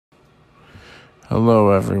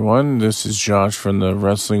Hello, everyone. This is Josh from the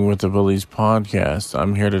Wrestling with the Bullies podcast.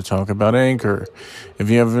 I'm here to talk about Anchor. If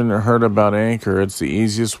you haven't heard about Anchor, it's the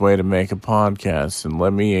easiest way to make a podcast. And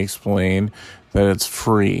let me explain that it's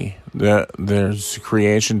free. There's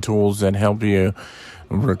creation tools that help you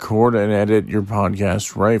record and edit your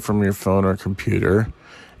podcast right from your phone or computer.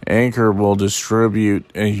 Anchor will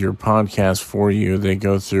distribute your podcast for you. They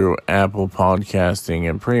go through Apple Podcasting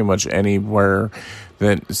and pretty much anywhere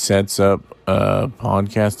that sets up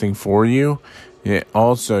podcasting for you.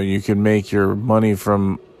 Also, you can make your money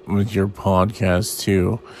from with your podcast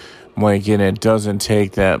too. And it doesn't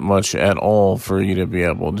take that much at all for you to be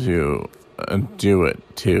able to do it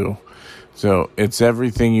too. So it's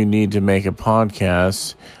everything you need to make a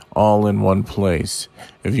podcast all in one place.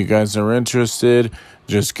 If you guys are interested,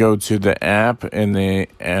 just go to the app in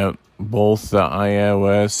both the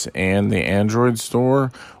iOS and the Android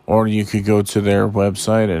store, or you could go to their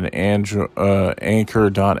website at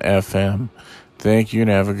anchor.fm. Thank you and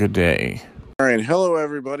have a good day. All right, hello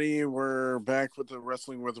everybody. We're back with the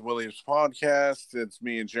Wrestling with the Williams podcast. It's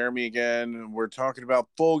me and Jeremy again. We're talking about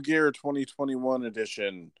Full Gear 2021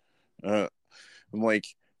 edition. I wouldn't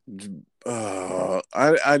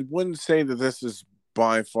say that this is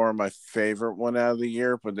by far my favorite one out of the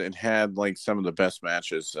year, but it had some of the best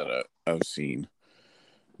matches that I've seen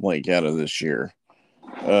out of this year.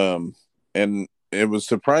 And it was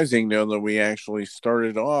surprising that we actually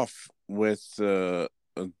started off with I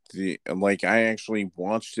actually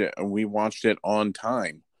watched it, and we watched it on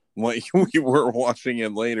time. We were watching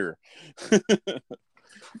it later.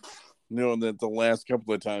 Knowing that the last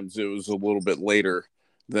couple of times it was a little bit later.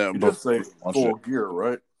 You did say Full Gear,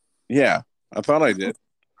 right? Yeah, I thought I did.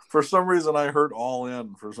 For some reason, I heard All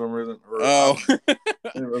In. For some reason, I'm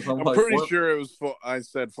pretty sure it was full. I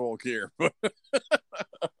said Full Gear, but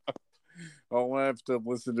I'll have to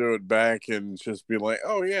listen to it back and just be like,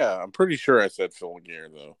 "Oh yeah, I'm pretty sure I said Full Gear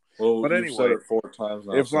though." Well, but anyway, said it 4 times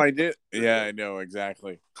now. If I did, yeah, I know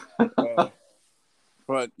exactly.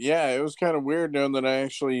 But yeah, it was kind of weird knowing that I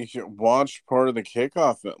actually watched part of the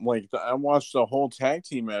kickoff. I watched the whole tag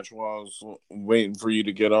team match while I was waiting for you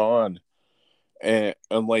to get on, and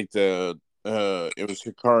it was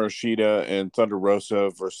Hikaru Shida and Thunder Rosa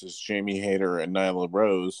versus Jamie Hayter and Nyla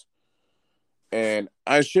Rose. And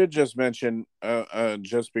I should just mention,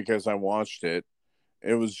 just because I watched it,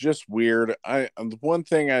 it was just weird. The one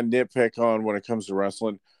thing I nitpick on when it comes to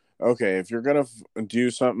wrestling. Okay, if you're going to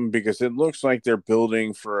do something, because it looks like they're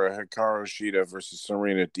building for a Hikaru Shida versus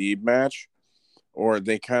Serena Deeb match, or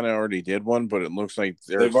they kind of already did one, but it looks like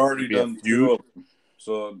they've already done 2 of them,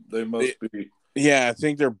 so they must be. Yeah, I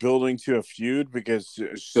think they're building to a feud because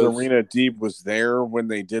Serena Deeb was there when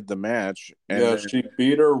they did the match. And she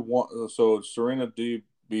beat her. So Serena Deeb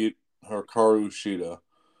beat Hikaru Shida.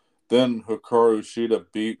 Then Hikaru Shida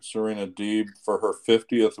beat Serena Deeb for her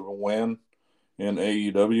 50th win in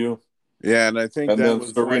AEW. Yeah, and I think that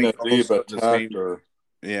was Serena Deeb attacked her.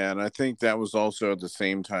 Yeah, and I think that was also at the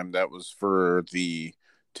same time that was for the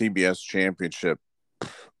TBS championship.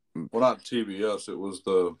 Well, not TBS. It was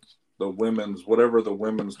the women's, whatever the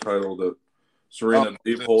women's title that Serena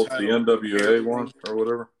Deeb holds, the NWA one or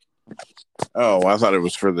whatever. Oh, I thought it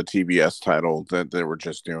was for the TBS title that they were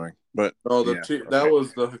just doing. But no, that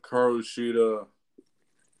was the Hikaru Shida.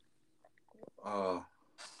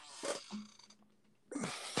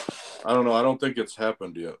 I don't know. I don't think it's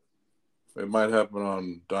happened yet. It might happen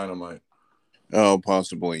on Dynamite. Oh,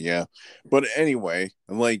 possibly, yeah. But anyway,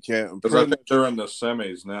 because I think they're in the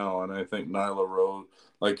semis now, and I think Nyla Rose,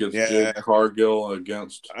 it's Jade Cargill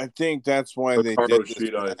against. I think that's why they did this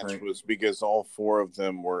match, was because all 4 of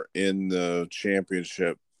them were in the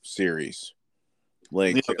championship series.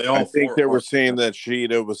 I think they were saying that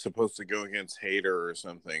Shida was supposed to go against Hayter or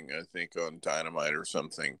something. I think on Dynamite or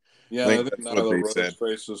something. Yeah, I think Nyla Rose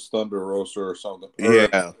faces Thunder Rosa or something.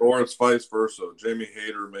 Or it's vice versa. Jamie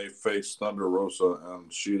Hayter may face Thunder Rosa, and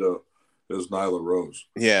Shida is Nyla Rose.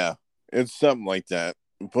 Yeah, it's something like that.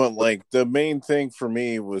 But the main thing for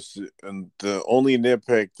me was, and the only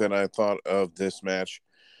nitpick that I thought of this match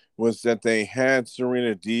was that they had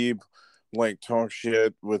Serena Deeb talk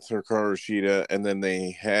shit with Hikaru Shida, and then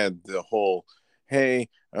they had the whole, hey,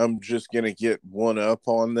 I'm just gonna get one up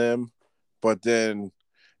on them, but then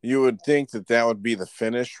you would think that would be the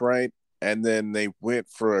finish, right? And then they went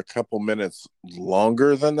for a couple minutes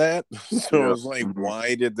longer than that. So it was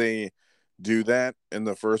why did they do that in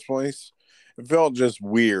the first place? It felt just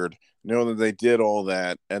weird, knowing that they did all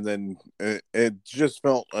that, and then it just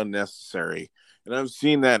felt unnecessary. And I've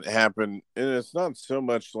seen that happen, and it's not so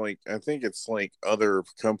much I think it's other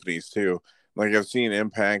companies too. I've seen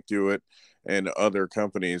Impact do it, and other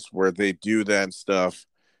companies where they do that stuff.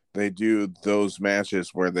 They do those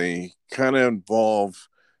matches where they kind of involve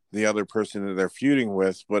the other person that they're feuding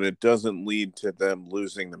with, but it doesn't lead to them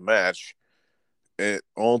losing the match. It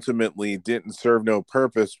ultimately didn't serve no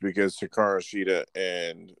purpose because Hikaru Shida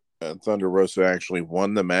and Thunder Rosa actually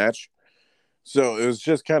won the match. So it was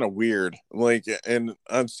just kind of weird. Like, and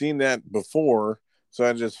I've seen that before, so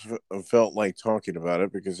I just felt like talking about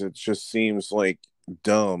it because it just seems like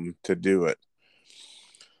dumb to do it.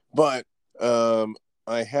 But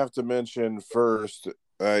I have to mention first,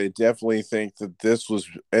 I definitely think that this was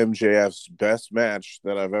MJF's best match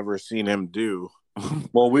that I've ever seen him do.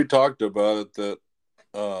 Well, we talked about it that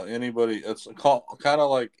anybody, it's kind of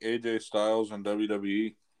like AJ Styles in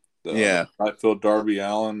WWE. Yeah, I feel Darby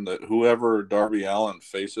Allin, that whoever Darby Allin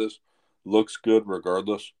faces looks good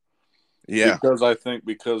regardless. yeah, Because I think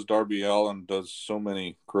because Darby Allin does so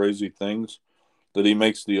many crazy things that he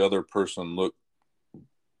makes the other person look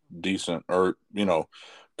decent or,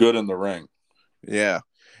 good in the ring. yeah.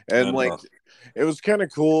 And And like, it was kind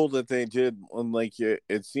of cool that they did, like,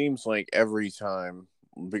 it seems like every time,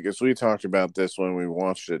 because we talked about this when we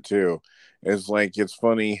watched it too. It's like, it's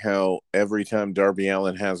funny how every time Darby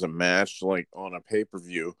Allin has a match, like on a pay per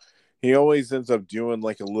view, he always ends up doing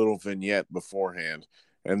like a little vignette beforehand.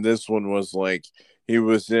 And this one was like, he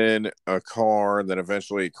was in a car that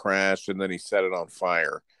eventually crashed and then he set it on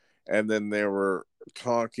fire. And then they were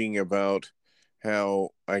talking about how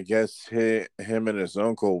I guess him and his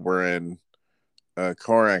uncle were in a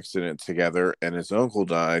car accident together and his uncle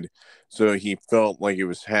died. So he felt like he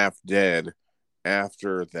was half dead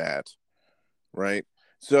after that, right?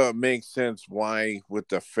 So it makes sense why with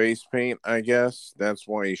the face paint, I guess. That's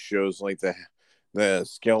why he shows like the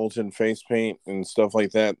skeleton face paint and stuff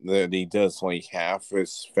like that, that he does like half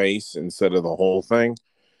his face instead of the whole thing.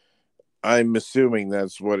 I'm assuming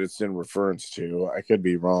that's what it's in reference to. I could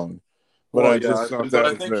be wrong. But well, I yeah, just thought but that I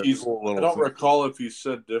was think a cool I little don't thing. recall if he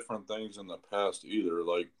said different things in the past either,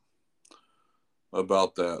 like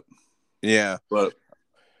about that. Yeah. But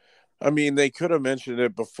I mean, they could have mentioned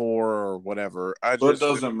it before or whatever. I But it just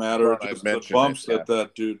doesn't matter. thought I'd Just the mention it. bumps Yeah. that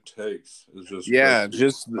that dude takes is just crazy Yeah.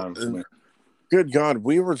 Just, sometimes to me. good God,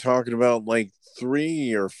 we were talking about like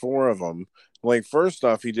three or four of them. Like, first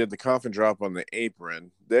off, he did the coffin drop on the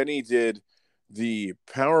apron. Then he did the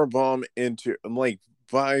power bomb into, like,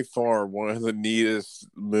 by far one of the neatest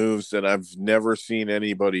moves that I've never seen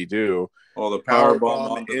anybody do. Oh, the power Power bomb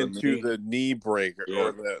bomb onto the into knee. the knee breaker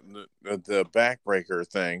Yeah. or the back breaker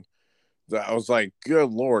thing. I was like,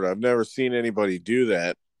 good Lord, I've never seen anybody do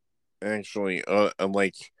that actually,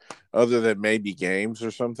 like, other than maybe games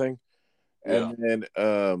or something. Yeah.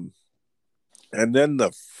 And then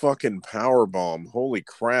the fucking power bomb. Holy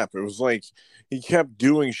crap. It was like he kept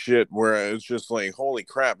doing shit where it was just like, holy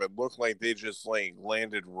crap, it looked like they just like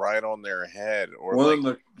landed right on their head or Well, like,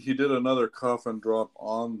 then he did another coffin drop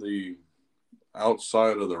on the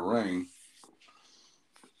outside of the ring,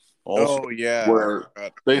 also, oh yeah, I where forgot. Yeah.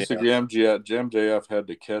 basically MJF had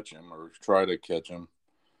to catch him or try to catch him.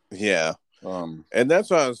 Yeah. Um, And that's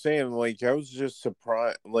what I was saying. Like, I was just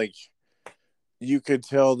surprised. Like, you could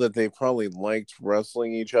tell that they probably liked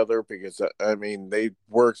wrestling each other because I mean they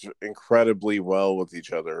worked incredibly well with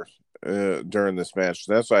each other during this match.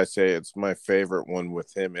 That's why I say it's my favorite one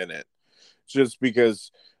with him in it, just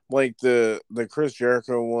because like the Chris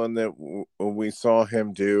Jericho one that we saw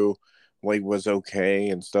him do like was okay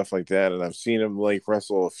and stuff like that, and I've seen him like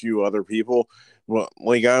wrestle a few other people. Well,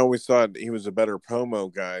 like I always thought he was a better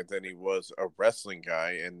promo guy than he was a wrestling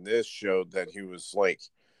guy, and this showed that he was like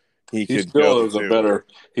he he could go still is a too. better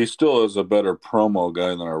he still is a better promo guy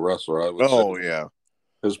than a wrestler. I would say Oh yeah,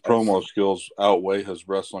 his I've, promo skills outweigh his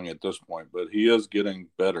wrestling at this point, but he is getting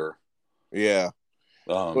better. yeah,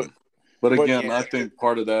 but But but again, yeah, I think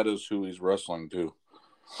part of that is who he's wrestling too.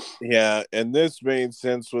 yeah, and this made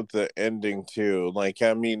sense with the ending too. Like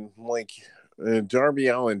I mean, like Darby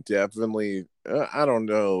Allin definitely. I don't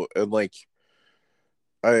know, like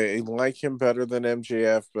I like him better than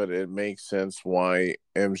MJF, but it makes sense why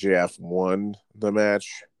MJF won the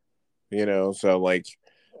match. So like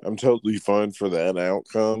I'm totally fine for that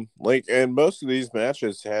outcome. Like, and most of these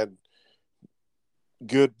matches had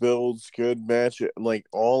good builds, good match, like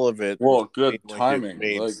all of it Well, seemed good like it timing,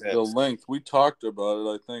 made like the sense. length. We talked about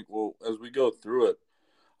it. I think. Well, as we go through it,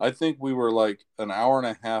 I think we were like an hour and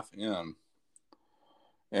a half in,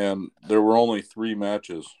 and there were only three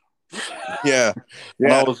matches. Yeah,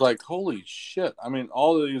 And I yeah, was like, holy shit. I mean,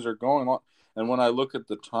 all of these are going on. And when I look at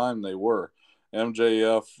the time they were,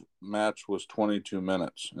 MJF match was 22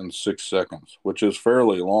 minutes and 6 seconds, which is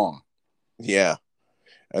fairly long. yeah.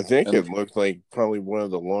 I think And it looked like probably one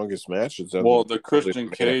of the longest matches of well, the the probably Christian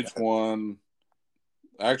the main Cage event. one,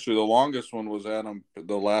 actually, the longest one was Adam,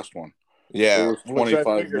 the last one. It Yeah, was which I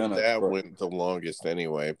 25 figured minutes, that went the longest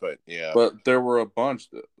anyway. But yeah, but there were a bunch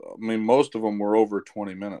that, I mean, most of them were over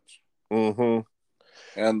 20 minutes. mm-hmm.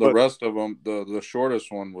 And the But rest of them, the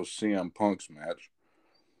shortest one was CM Punk's match.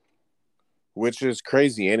 which is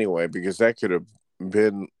crazy anyway because that could have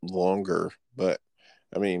been longer. But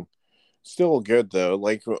I mean, still good though.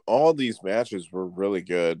 Like all these matches were really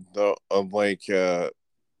good. Though,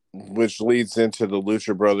 which leads into the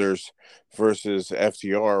Lucha Brothers versus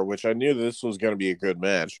FTR, which I knew this was going to be a good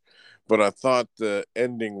match, but I thought the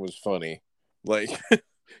ending was funny. Like,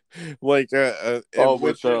 Oh,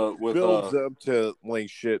 which it builds up to like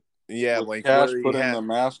shit. Yeah, with like Cash where he putting had, the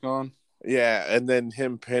mask on. yeah, and then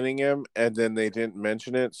him pinning him, and then they didn't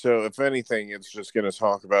mention it. So if anything, it's just going to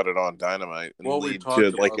talk about it on Dynamite and Well, we lead to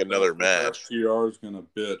talked like about that another because match. FTR is going to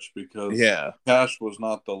bitch because Yeah, Cash was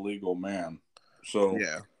not the legal man. So,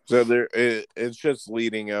 yeah. So it's just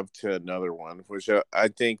leading up to another one, which I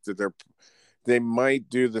think that they might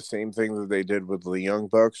do the same thing that they did with the Young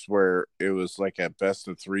Bucks, where it was like a best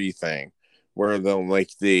of three thing, where they'll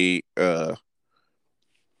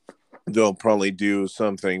probably do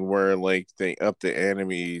something where like they up the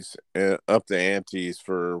antes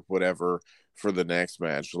for whatever for the next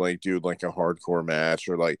match, like do like a hardcore match,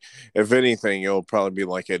 or like if anything, it'll probably be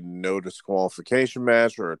like a no disqualification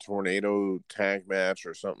match or a tornado tag match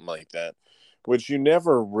or something like that, which you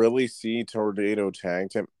never really see tornado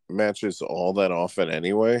matches all that often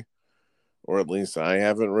anyway, or at least I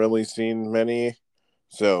haven't really seen many.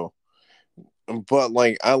 So but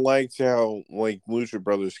like I liked how like Lucha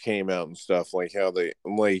Brothers came out and stuff, like how they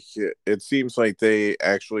like it seems like they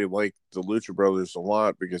actually like the Lucha Brothers a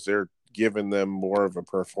lot because they're giving them more of a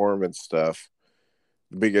performance stuff,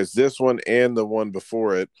 because this one and the one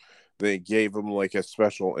before it, they gave them like a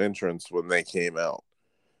special entrance when they came out.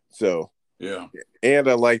 So, yeah. and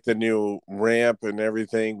I like the new ramp and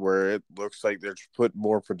everything where it looks like they're putting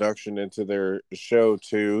more production into their show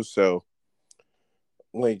too. So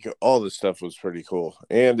like all this stuff was pretty cool,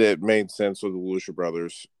 and it made sense with the Lucha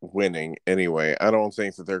Brothers winning anyway. I don't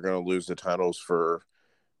think that they're going to lose the titles for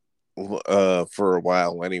a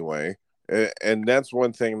while anyway. And that's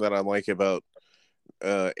one thing that I like about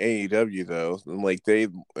AEW though. Like they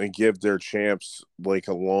give their champs like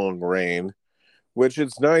a long reign, which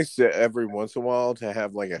it's nice to every once in a while to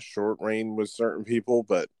have like a short reign with certain people,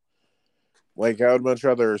 but like I would much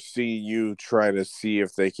rather see you try to see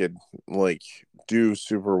if they could like do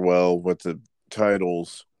super well with the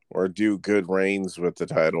titles or do good reigns with the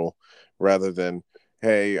title rather than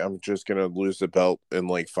hey, I'm just gonna lose the belt in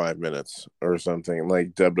like 5 minutes or something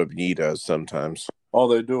like WWE does sometimes.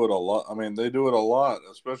 Oh, they do it a lot. I mean, they do it a lot,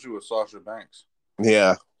 especially with Sasha Banks.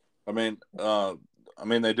 Yeah. I mean,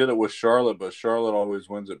 they did it with Charlotte, but Charlotte always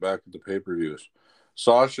wins it back at the pay-per-views.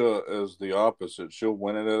 Sasha is the opposite. She'll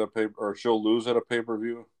win it at a pay, or she'll lose at a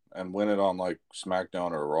pay-per-view and win it on like SmackDown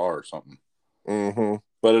or Raw or something. Mm-hmm.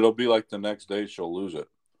 But it'll be like the next day she'll lose it,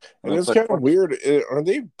 and And it's it's like, kind of what? weird. Are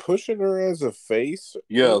they pushing her as a face right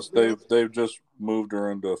Yes, now? they've just moved her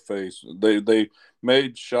into a face. They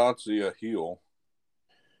made Shotzi a heel.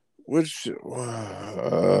 Which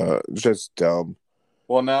just dumb.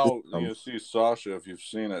 Well, Just now dumb. you see Sasha. If you've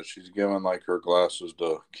seen it, she's giving like her glasses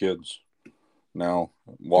to kids now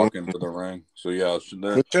walking to the ring. So yeah,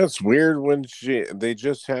 they're But that's weird when they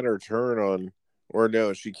just had her turn on, or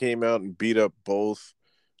no, she came out and beat up both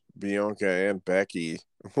Bianca and Becky.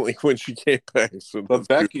 Like when she came back, so but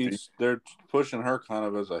that's goofy. they're pushing her kind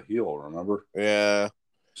of as a heel. Remember? Yeah,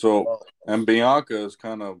 So well, and Bianca is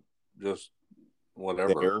kind of just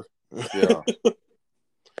whatever. there. Yeah. Which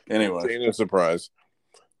Anyways, ain't a surprise.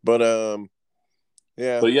 But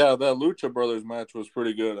yeah. but yeah, that Lucha Brothers match was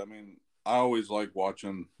pretty good. I mean, I always like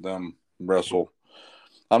watching them wrestle.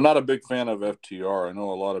 I'm not a big fan of FTR. I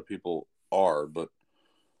know a lot of people are, but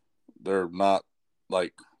they're not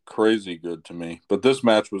like crazy good to me. But this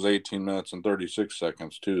match was 18 minutes and 36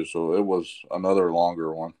 seconds too, so it was another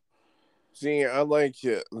longer one. See, I like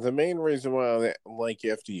the main reason why I like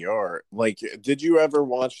FDR. Like, did you ever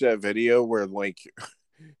watch that video where like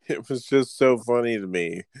it was just so funny to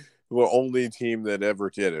me? The only team that ever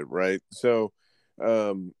did it, right? So,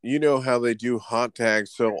 you know how they do hot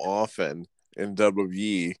tags so often in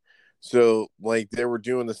WWE. So, like, they were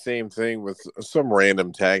doing the same thing with some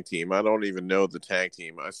random tag team. I don't even know the tag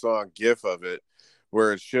team. I saw a GIF of it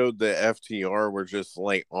where it showed the FTR were just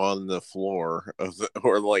like on the floor of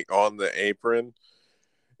or like on the apron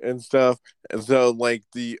and stuff. And so like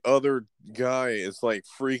the other guy is like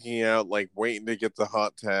freaking out, like waiting to get the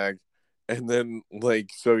hot tag. And then like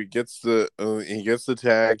so he gets the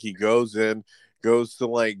tag, he goes in, goes to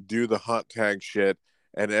like do the hot tag shit,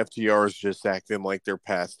 and FTR is just acting like they're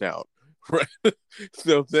passed out. Right.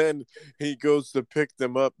 So then he goes to pick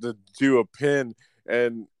them up to do a pin,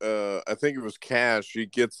 and I think it was Cash. He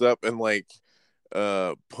gets up and like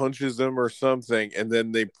punches him or something, and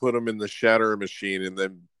then they put him in the shatter machine and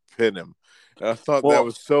then pin him. And I thought that Well,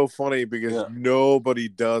 was so funny because yeah. nobody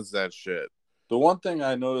does that shit. The one thing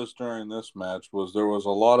I noticed during this match was there was a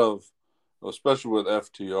lot of, especially with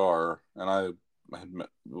FTR, and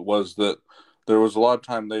was that there was a lot of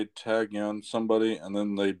time they'd tag in somebody and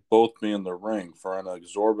then they'd both be in the ring for an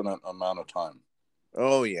exorbitant amount of time.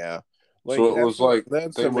 Oh yeah, like So it was like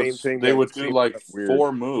that's the main thing they that would do seems like kind of weird.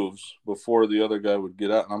 four moves before the other guy would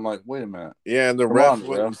get out, and I'm like, wait a minute, Yeah, and the come ref on,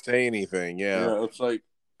 wouldn't ref. say anything. Yeah, Yeah, it's like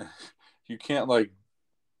you can't like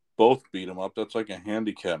both beat them up. That's like a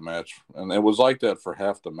handicap match, and it was like that for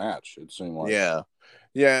half the match. It seemed like. yeah,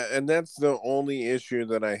 yeah, and that's the only issue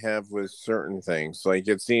that I have with certain things. Like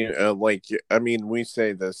it seems, like I mean, we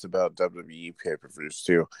say this about WWE pay per views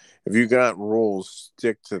too. If you got rules,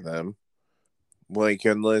 stick to them. Like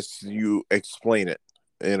unless you explain it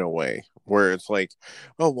in a way where it's like,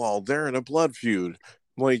 oh well, they're in a blood feud.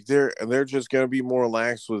 Like they're just gonna be more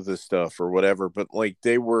lax with this stuff or whatever. But like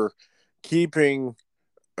they were keeping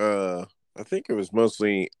I think it was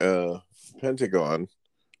mostly Pentagon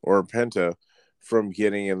or Penta from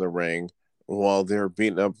getting in the ring while they're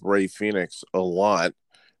beating up Ray Phoenix a lot,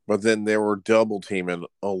 but then they were double teaming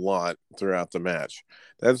a lot throughout the match.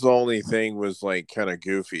 That's the only thing was like kind of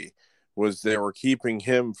goofy was they were keeping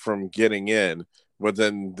him from getting in, but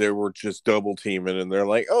then they were just double teaming and they're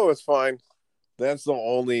like, "Oh, it's fine." That's the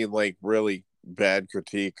only like really bad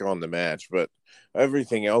critique on the match, but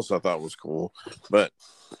everything else I thought was cool. But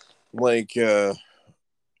like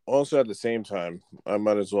also at the same time, I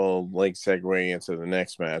might as well like segue into the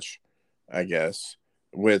next match, I guess,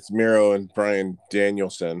 with Miro and Brian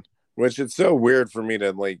Danielson. Which it's so weird for me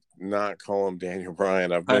to like not call him Daniel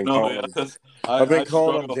Bryan. I know, yeah, because I've been I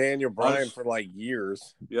calling him struggle. Daniel I Bryan for like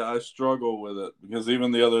years. Yeah, I struggle with it because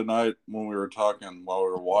even the other night when we were talking while we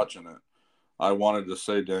were watching it, I wanted to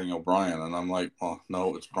say Daniel Bryan, and I'm like, oh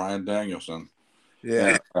no, it's Brian Danielson.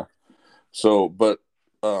 Yeah. And so, but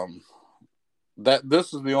um, that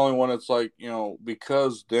this is the only one. It's like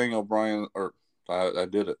because Daniel Bryan or I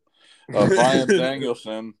did it. Brian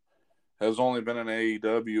Danielson has only been in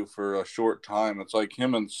AEW for a short time. It's like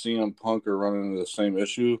him and CM Punk are running into the same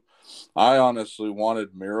issue. I honestly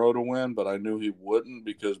wanted Miro to win, but I knew he wouldn't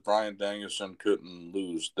because Brian Danielson couldn't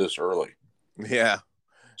lose this early. Yeah.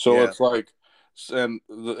 So Yeah. it's like, and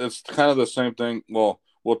it's kind of the same thing. Well,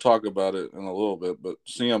 we'll talk about it in a little bit, but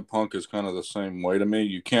CM Punk is kind of the same way to me.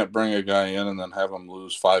 You can't bring a guy in and then have him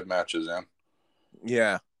lose 5 matches in.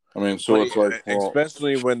 Yeah. I mean, so Like it's like, well,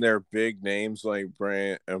 especially when they're big names like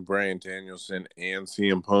Brian Danielson and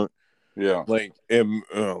CM Punk. yeah.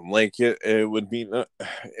 It would be it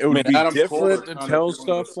I mean, would be Adam Cole's different to kind of tell doing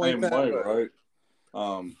the stuff like same that, way, but right?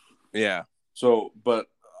 Um, yeah, so, but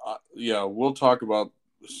yeah, we'll talk about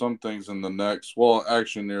some things in the next. Well,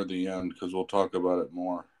 actually, near the end because we'll talk about it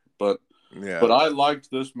more. But yeah, but I liked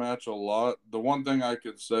this match a lot. The one thing I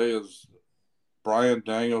could say is Brian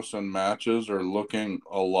Danielson matches are looking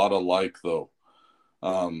a lot alike, though.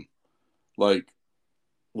 Um, like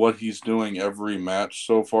what he's doing every match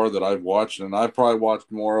so far that I've watched, and I've probably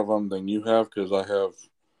watched more of them than you have because I have,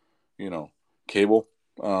 you know, cable.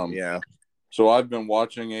 Um, yeah, So I've been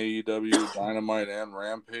watching AEW Dynamite and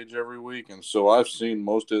Rampage every week, and so I've seen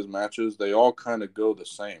most of his matches. They all kind of go the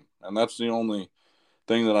same, and that's the only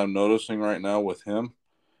thing that I'm noticing right now with him.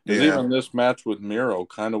 Is yeah, even this match with Miro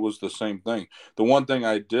kind of was the same thing. The one thing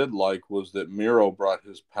I did like was that Miro brought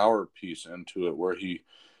his power piece into it, where he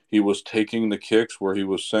was taking the kicks, where he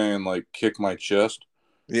was saying like "kick my chest"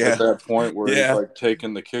 at yeah, that point, where he's yeah. like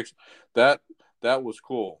taking the kicks. That that was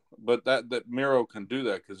cool. But that Miro can do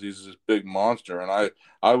that because he's this big monster, and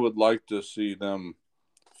I would like to see them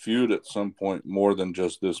feud at some point more than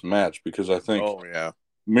just this match because I think Oh yeah,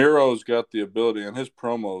 Miro's got the ability, and his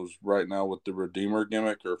promos right now with the Redeemer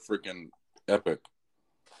gimmick are freaking epic.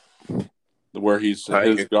 Where I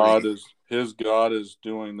agree. his god is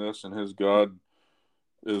doing this, and his god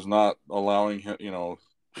is not allowing him,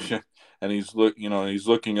 and he's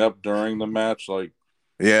looking up during the match, like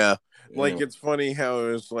Yeah, like anyway. it's funny how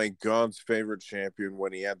it was like God's favorite champion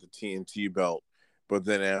when he had the TNT belt, but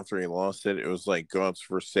then after he lost it, it was like God's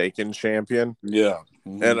forsaken champion. Yeah.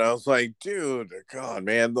 Hmm. And I was like, dude, God,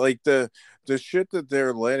 man, like the shit that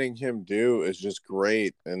they're letting him do is just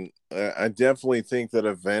great, and I definitely think that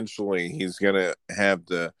eventually he's gonna have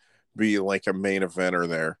to be like a main eventer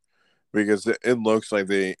there. because it looks like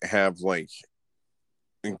they have like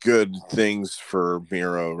good things for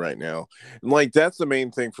Miro right now. And like that's the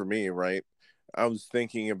main thing for me, right? I was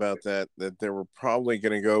thinking about that they were probably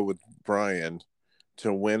going to go with Brian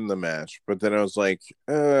to win the match, but then I was like,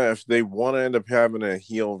 if they want to end up having a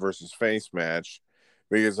heel versus face match,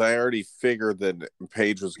 because I already figured that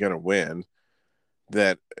Paige was going to win,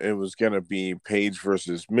 that it was going to be Paige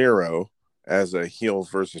versus Miro as a heel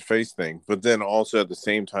versus face thing, but then also at the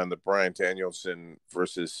same time the Brian Danielson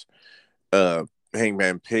versus uh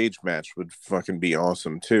Hangman Page match would fucking be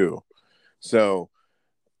awesome too. So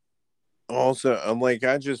also, I'm like,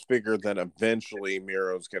 I just figured that eventually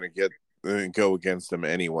Miro's gonna get go against him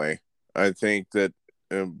anyway. I think that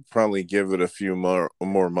probably give it a few more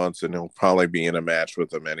months, and he'll probably be in a match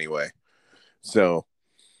with him anyway. So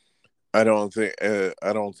I don't think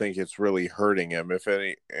it's really hurting him.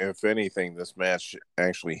 If anything, this match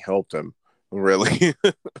actually helped him really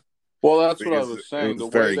Well, that's what I because was it saying. was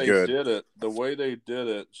very good. The way they did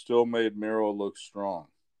it still made Miro look strong.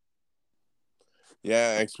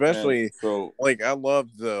 Yeah, And especially so, like I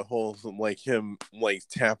love the whole like him like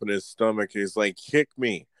tapping his stomach. He's like, "Kick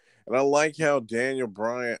me," and I like how Daniel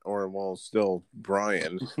Bryan, or well, still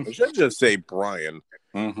Brian. I should just say Brian.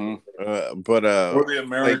 mm-hmm. But Or the like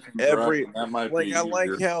American every Dragon, that might be like I like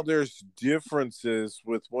easier. how there's differences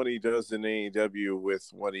with what he does in AEW with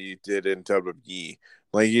what he did in WWE.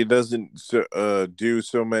 Like he doesn't do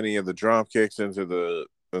so many of the drop kicks into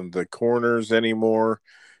the corners anymore.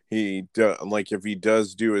 Like if he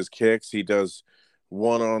does do his kicks, he does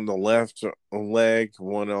one on the left leg,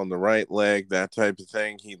 one on the right leg, that type of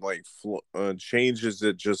thing. He like changes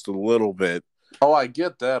it just a little bit. Oh, I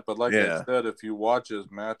get that, but like I Yeah. said, if you watch his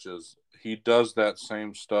matches, he does that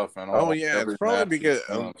same stuff in Oh almost yeah, it's every probably match he's because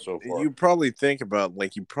been in so far. you probably think about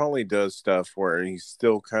like he probably does stuff where he's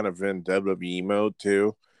still kind of in WWE mode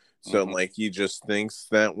too, so Mm-hmm. like he just thinks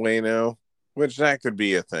that way now, which that could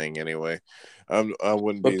be a thing anyway. I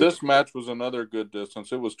wouldn't But be this match was another good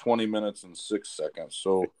distance. It was 20 minutes and 6 seconds.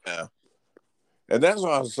 So, yeah, and that's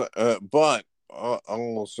what I was. But I'll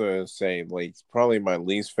also say like probably my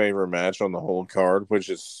least favorite match on the whole card, which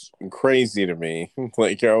is crazy to me.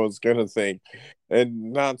 Like I was gonna think,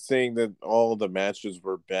 and not saying that all the matches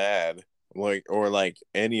were bad, like or like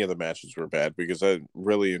any of the matches were bad because I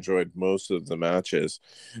really enjoyed most of the matches.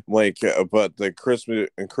 Like, but the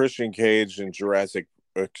Christian Cage and Jurassic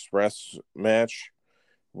Express match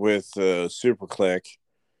with Super Click,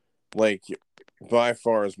 like by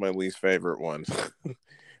far is my least favorite one.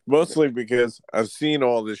 Mostly because I've seen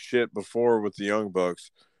all this shit before with the Young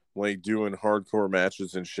Bucks, like doing hardcore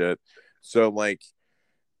matches and shit. So like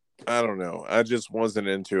I don't know. I just wasn't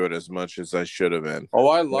into it as much as I should have been. oh,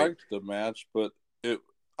 I Like, liked the match, but it.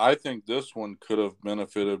 I think this one could have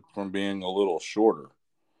benefited from being a little shorter.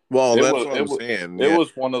 well, It that's was what it I'm was saying. it Yeah,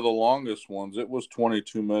 was one of the longest ones. It was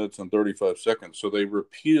 22 minutes and 35 seconds. So they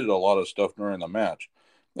repeated a lot of stuff during the match.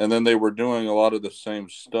 And then they were doing a lot of the same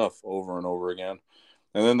stuff over and over again.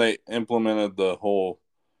 And then they implemented the whole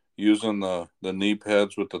using the knee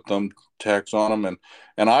pads with the thumbtacks on them,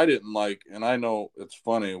 and I didn't like, and I know it's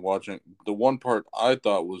funny watching the one part I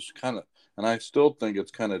thought was kind of, and I still think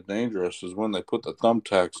it's kind of dangerous is when they put the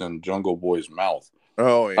thumbtacks in Jungle Boy's mouth.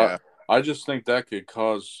 oh I, yeah. I just think that could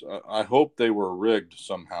cause. I hope they were rigged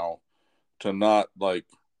somehow to not like.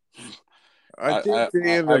 I think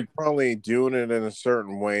they end up I probably doing it in a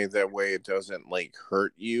certain way. That way it doesn't like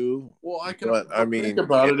hurt you. well, I can But I but think mean,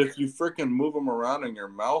 about yeah, it. If you freaking move them around in your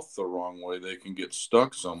mouth the wrong way, they can get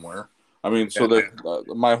stuck somewhere. I mean, so yeah.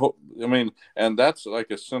 that my hope. I mean, and that's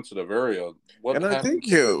like a sensitive area. What And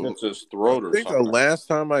happens if it hits his I throat or think the something? last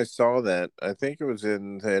time I saw that, I think it was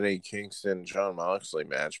in that Eddie Kingston John Moxley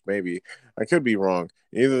match. Maybe I could be wrong.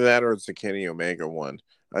 Either that or it's the Kenny Omega one.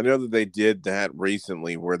 I know that they did that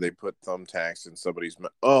recently where they put thumbtacks in somebody's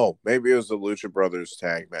mouth. Oh, maybe it was the Lucha Brothers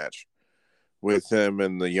tag match with him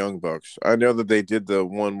and the Young Bucks. I know that they did the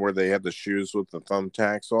one where they had the shoes with the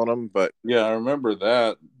thumbtacks on them, but Yeah, I remember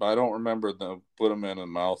that, but I don't remember the put them in the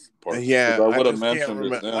mouth part because yeah, I I would have just can't mentioned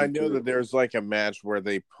it remember. I then know too. that there's like a match where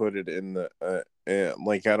they put it in the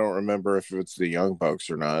like I don't remember if it's the Young Bucks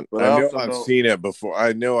or not. But I know I've seen it before.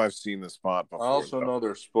 I know I've seen the spot I before also though. know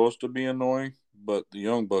they're supposed to be annoying, but the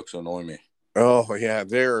Young Bucks annoy me. Oh yeah,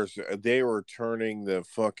 they were turning the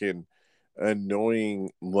fucking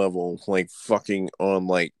annoying level like fucking on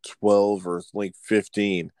like 12 or like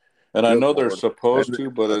 15. And I Good know they're lord. supposed And to,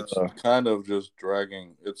 but it's kind of just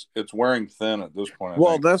dragging. It's wearing thin at this point, I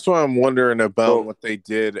well, think. that's why I'm wondering about So, what they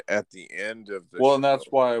did at the end of the well, and that's show.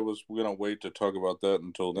 why I was gonna wait to talk about that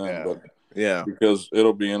until then, Yeah. but Yeah. because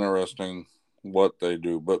it'll be interesting what they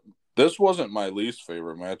do. But This wasn't my least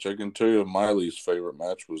favorite match. I can tell you my least favorite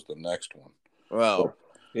match was the next one. Well,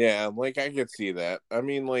 yeah, like I could see that. I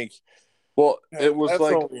mean, like, well, it was that's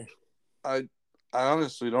like only. I I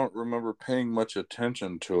honestly don't remember paying much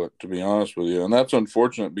attention to it, to be honest with you, and that's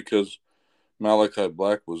unfortunate because Malachi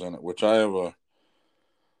Black was in it, which I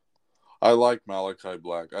like Malachi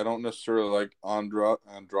Black. I don't necessarily like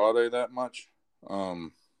Andrade that much,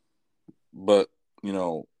 um, but you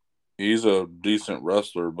know he's a decent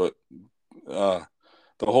wrestler. But uh,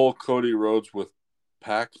 the whole Cody Rhodes with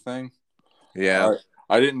Pac thing, Yeah.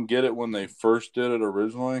 I I didn't get it when they first did it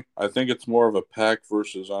originally. I think it's more of a Pac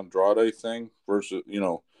versus Andrade thing versus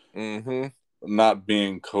Mm-hmm. not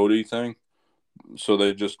being Cody thing. So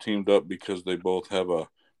they just teamed up because they both have a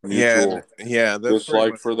Yeah, mutual yeah, that's pretty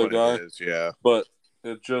dislike much for the what it guy. is. Yeah. But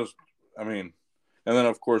it just, I mean, and then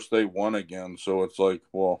of course they won again. So it's like,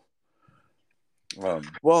 well,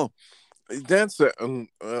 Well, that's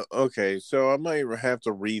okay. So I might have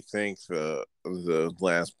to rethink the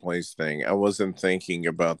last place thing. I wasn't thinking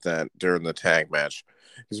about that during the tag match,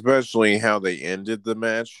 especially how they ended the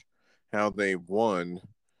match, how they won,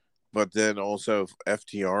 but then also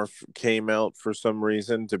FTR came out for some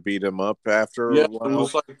reason to beat him up after yeah, a it while.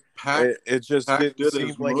 was like It just Pac didn't did seem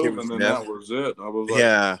his like it move, and was then that was it. I was like,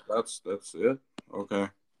 Yeah, that's it. Okay.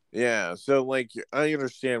 yeah. So like, I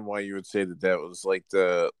understand why you would say that that was like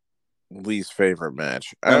the least favorite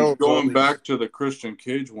match. I And don't going totally. back to the Christian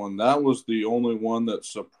Cage one, that was the only one that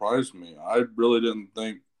surprised me. I really didn't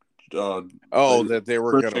think uh, Oh, they that they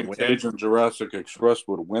were gonna Christian win. Cage and Jurassic Express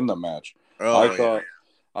would win the match. I Oh yeah, thought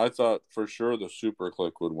I thought for sure the Super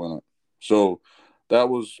Click would win it. So that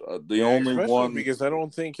was the yeah. only Especially one. because I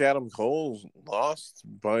don't think Adam Cole's lost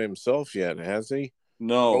by himself yet, has he? I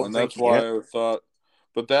No, don't and think that's he has. why I thought.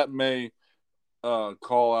 But that may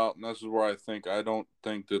call out, and this is where I don't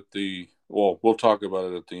think that the well, we'll talk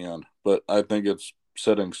about it at the end, but I think it's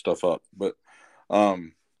setting stuff up. But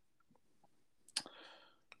um,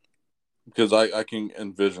 because I can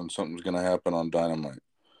envision something's going to happen on Dynamite.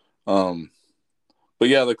 Um, but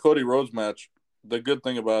yeah, the Cody Rhodes match. The good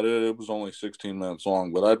thing about it, it was only 16 minutes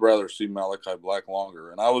long, but I'd rather see Malachi Black longer.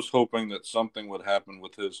 And I was hoping that something would happen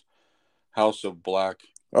with his House of Black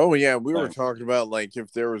Oh yeah, we were thing. talking about like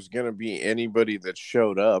if there was gonna be anybody that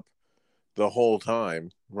showed up the whole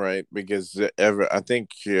time, right? Because I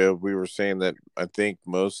think we were saying that I think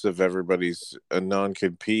most of everybody's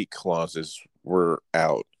non-compete clauses were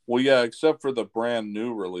out. Well, yeah, except for the brand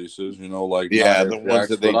new releases, like Yeah, Nia the ones Jax.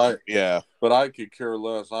 that they, yeah. But I could care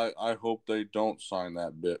less. I hope they don't sign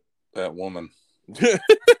that woman.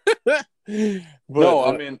 But No,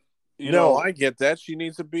 I mean, you no, know, I get that. She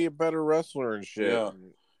needs to be a better wrestler and shit, yeah,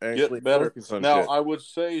 and actually get better. focus on Now, shit. I would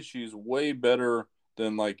say she's way better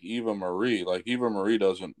than like Eva Marie. Like Eva Marie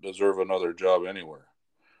doesn't deserve another job anywhere.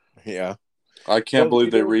 Yeah. I can't Well,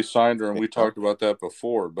 believe they neither. re-signed her, and we Yeah. talked about that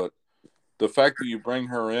before. But the fact that you bring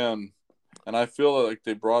her in, and I feel like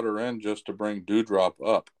they brought her in just to bring Dewdrop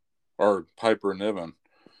up or Piper Niven,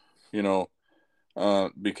 you know,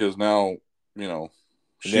 because now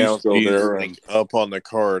she's Now still she's there, like and up on the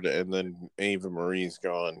card, and then Ava Marie's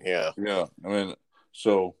gone. Yeah. yeah, I mean,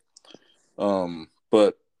 so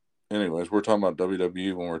but anyways, we're talking about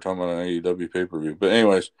WWE when we're talking about an AEW pay per view. But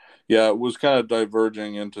anyways, yeah, it was kind of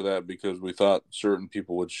diverging into that because we thought certain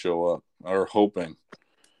people would show up, or hoping,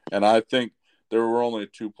 and I think there were only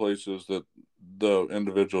two places that the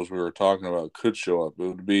individuals we were talking about could show up. It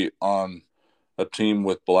would be on a team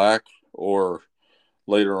with Black or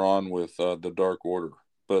later on with the Dark Order.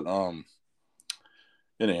 But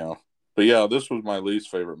anyhow, but yeah, this was my least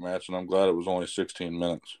favorite match, and I'm glad it was only 16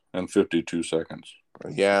 minutes and 52 seconds.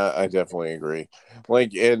 Yeah, I definitely agree.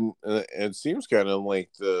 Like, and it seems kind of like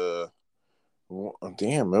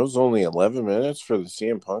damn, it was only 11 minutes for the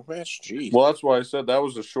CM Punk match. Jeez. Well, that's why I said that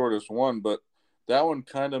was the shortest one, but that one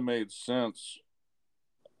kind of made sense.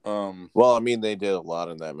 Well, I mean, they did a lot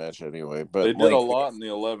in that match anyway, They but did a like, lot in the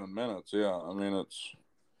 11 minutes. Yeah, I mean it's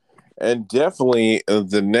and definitely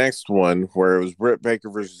the next one where it was Britt Baker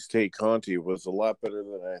versus Tay Conti was a lot better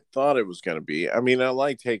than I thought it was going to be. I mean, I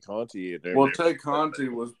like Tay Conti and well, everything. Tay Conti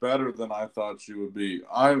was better than I thought she would be.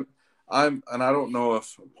 And I don't know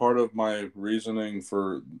if part of my reasoning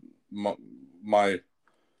for my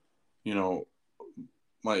you know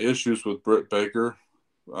my issues with Britt Baker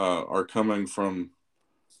are coming from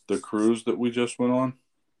the cruise that we just went on.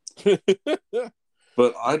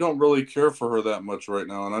 But I don't really care for her that much right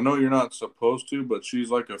now. And I know you're not supposed to, but she's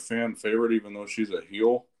like a fan favorite, even though she's a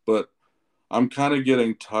heel. But I'm kind of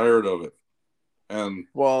getting tired of it. And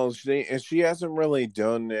Well, she hasn't really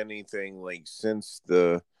done anything like since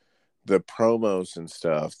the promos and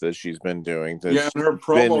stuff that she's been doing Yeah, that's and her been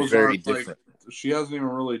promos very aren't like different. she hasn't even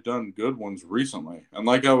really done good ones recently. And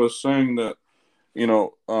like I was saying that, you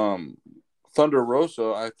know, Thunder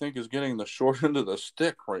Rosa, I think, is getting the short end of the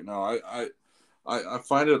stick right now. I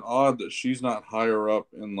find it odd that she's not higher up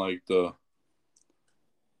in like the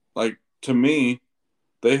like to me,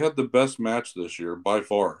 they had the best match this year by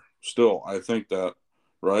far. Still, I think that,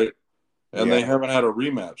 right? And they Yeah. haven't had a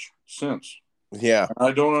rematch since. Yeah. And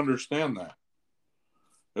I don't understand that.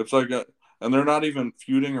 It's like and they're not even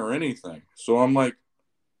feuding or anything. So I'm like,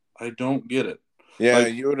 I don't get it. Yeah,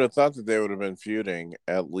 Like you would have thought that they would have been feuding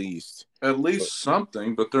at least. at But least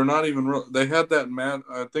something, but they're not even real. They had that man.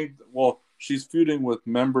 I think. Well, she's feuding with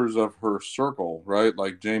members of her circle, right?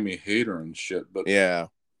 Like Jamie Hayter and shit. yeah.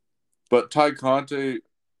 But Ty Conte,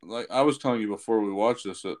 like I was telling you before we watched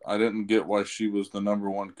this, that I didn't get why she was the number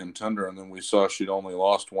one contender, and then we saw she'd only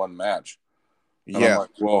lost one match. And I'm Yeah. like,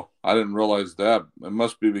 well, I didn't realize that. It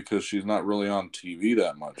must be because she's not really on TV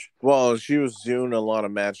that much. Well, she was doing a lot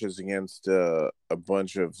of matches against a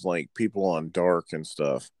bunch of like people on Dark and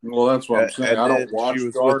stuff. Well, that's what I'm saying. And I don't then she watch was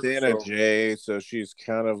with Dark, Anna so Jay, so she's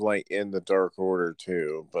kind of like in the Dark Order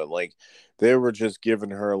too. But like they were just giving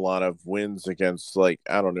her a lot of wins against like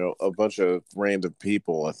I don't know a bunch of random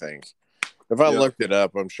people. I think if I yeah. looked it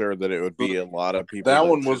up, I'm sure that it would But be a lot of people that that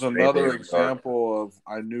one was just mainly another are Dark. example of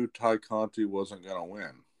I knew Ty Conti wasn't going to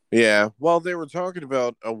win. Yeah, well, they were talking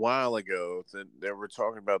about a while ago that they were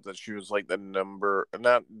talking about that she was like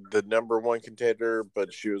not the number one contender,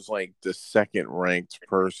 but she was like the second ranked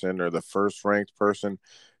person or the first ranked person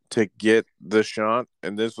to get the shot.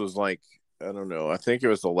 And this was like, I don't know, I think it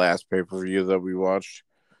was the last pay per view that we watched,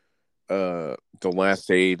 the last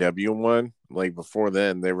AEW one. Like before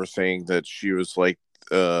then, they were saying that she was like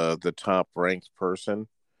the top ranked person.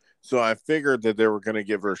 So I figured that they were going to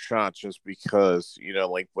give her a shot just because,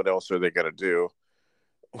 like what else are they going to do?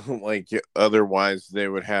 Like otherwise they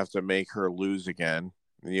would have to make her lose again,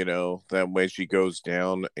 that way she goes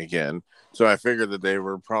down again. So I figured that they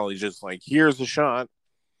were probably just like, here's a shot.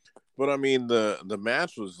 But I mean the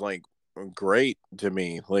match was like great to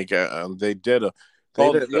me. Like they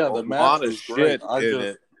Oh, did yeah, a the match lot of was great. shit in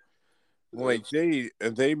it. Like It's,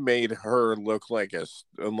 they made her look like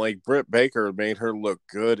Britt Baker made her look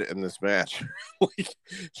good in this match. Like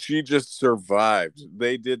she just survived.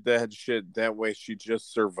 They did that shit that way. She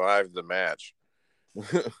just survived the match,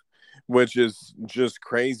 which is just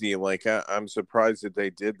crazy. Like I'm surprised that they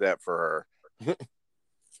did that for her.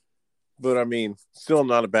 But I mean, still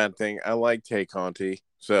not a bad thing. I like Tay Conti,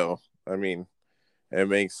 so I mean, it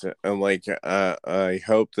makes it. And like, I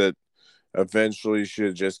hope that eventually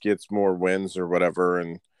she just gets more wins or whatever,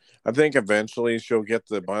 and I think eventually she'll get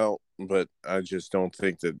the belt, but I just don't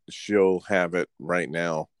think that she'll have it right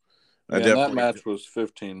now. I yeah, and that definitely, match was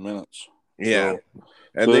 15 minutes. yeah, So,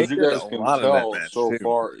 and so they as you did a guys can lot in that tell, match so too.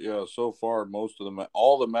 far, yeah, so far, most of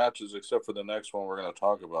all the matches except for the next one we're going to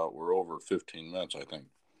talk about were over 15 minutes, I think.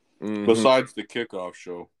 Hmm. Besides the kickoff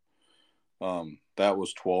show, that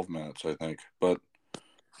was 12 minutes, I think.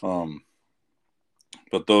 Um,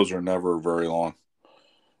 but those are never very long.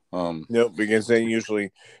 Nope, because they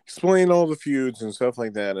usually explain all the feuds and stuff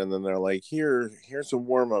like that, and then they're like, here's a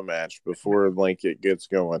warm up match before like it gets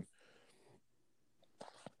going.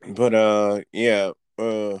 But yeah,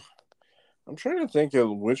 I'm trying to think of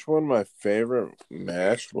which one my favorite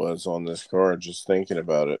match was on this card. Just thinking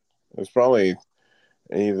about it, it's probably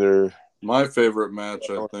either My favorite match,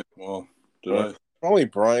 I think. Well, did uh, I? probably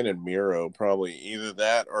Brian and Miro. Probably either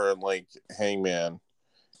that or like Hangman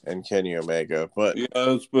and Kenny Omega. But Yeah,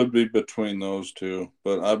 it would be between those two.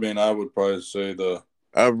 But I mean, I would probably say the.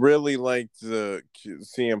 I really liked the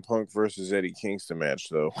CM Punk versus Eddie Kingston match,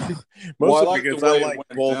 though. Well, I Mostly like the because I way it like went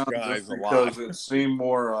both down just guys a lot. because it seemed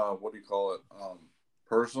more. What do you call it?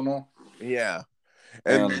 Personal. Yeah.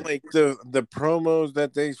 And And like the promos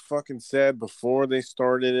that they fucking said before they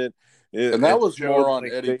started it, and that it was more showed on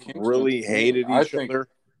like Eddie they Kingston really to me. hated I each think other.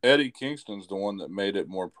 Eddie Kingston's the one that made it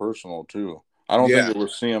more personal too. I don't think Yeah. it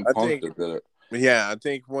was CM I Punk think that did it. I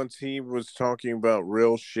think once he was talking about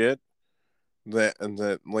real shit, that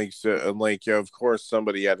like so, like of course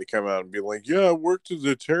somebody had to come out and be like, yeah, I worked in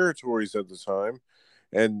the territories at the time,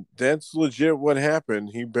 and that's legit what happened.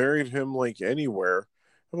 He buried him like anywhere.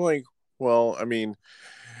 I'm like, well, I mean,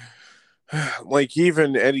 like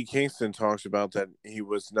even Eddie Kingston talks about that he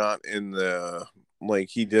was not in the like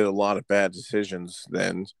he did a lot of bad decisions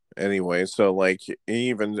then anyway. So like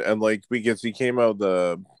even and like because he came out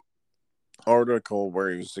the article where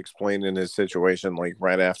he was explaining his situation like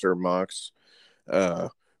right after Mox uh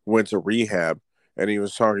went to rehab. and he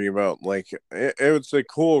was talking about like it's a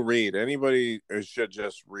cool read. Anybody should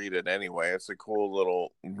just read it anyway. It's a cool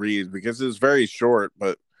little read because it's very short,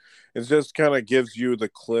 but it just kind of gives you the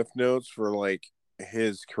cliff notes for like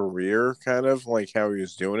his career, kind of like how he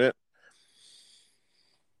was doing it.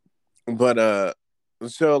 But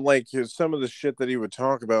so like some of the shit that he would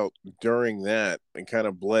talk about during that and kind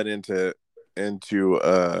of bled into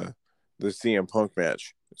the CM Punk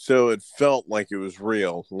match. So it felt like it was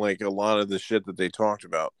real, like a lot of the shit that they talked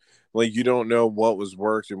about. Like you don't know what was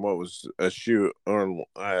worked and what was a shoot, or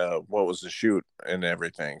what was a shoot and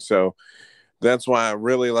everything. So that's why I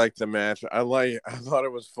really liked the match. I thought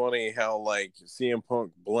it was funny how like CM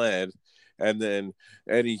Punk bled and then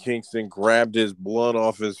Eddie Kingston grabbed his blood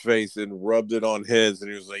off his face and rubbed it on his, and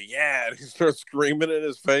he was like, "Yeah," and he started screaming in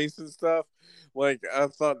his face and stuff. Like I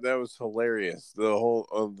thought that was hilarious. The whole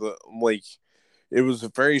of the like it was a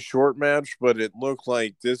very short match, but it looked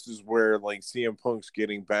like this is where like CM Punk's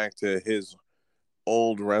getting back to his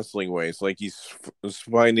old wrestling ways. Like he's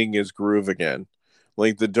finding his groove again.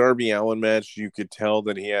 Like the Darby Allin match, you could tell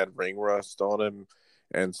that he had ring rust on him,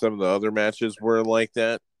 and some of the other matches were like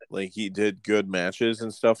that. Like he did good matches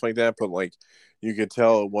and stuff like that, but like you could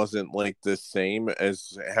tell it wasn't like the same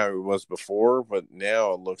as how it was before. But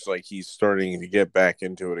now it looks like he's starting to get back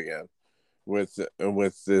into it again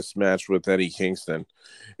with this match with Eddie Kingston.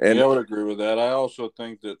 Yeah, And I would agree with that. I also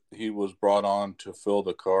think that he was brought on to fill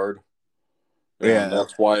the card, and yeah,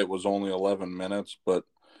 that's why it was only 11 minutes. But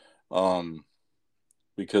um,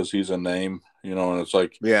 because he's a name, and it's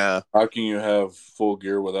like, yeah, how can you have Full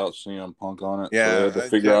Gear without CM Punk on it? So they yeah, had to I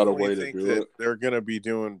figure out a definitely way to think do that it. they're gonna be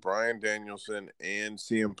doing Brian Danielson and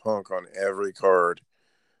CM Punk on every card.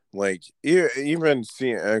 Like even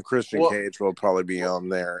Christian Well, Cage will probably be on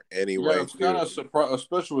there yeah, anyway it's kind too. of surprised,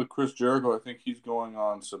 especially with Chris Jericho. I think he's going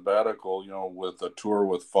on sabbatical, with a tour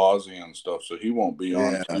with Fozzy and stuff, so he won't be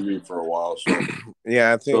on Yeah, TV for a while. So,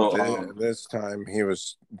 yeah, I think so, this time he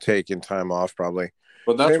was taking time off probably.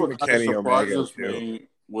 but that's Same what with kind of Kenny Omega surprises too. me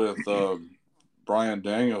with Brian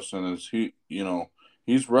Danielson is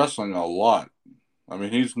he's wrestling a lot. I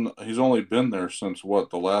mean, he's only been there since what,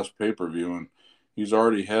 the last pay per view, and he's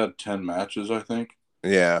already had 10 matches, I think.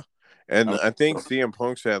 Yeah, I and mean, I think CM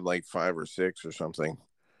Punk's had like 5 or 6 or something.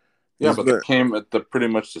 yeah, He's but they been came at the pretty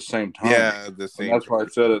much the same time, yeah at the and same that's why I time.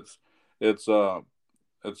 said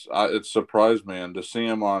it's surprised me, and to see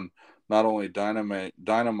him on not only Dynamite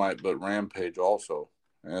but Rampage also,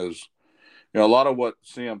 as a lot of what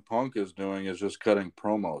CM Punk is doing is just cutting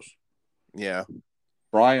promos. Yeah,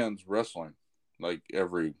 Brian's wrestling like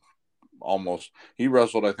every almost. He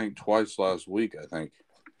wrestled I think twice last week. I think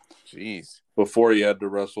jeez. before he had to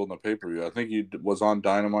wrestle in the pay per view. I think he was on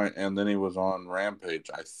Dynamite and then he was on Rampage.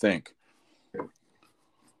 I think, or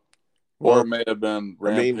Well, it may have been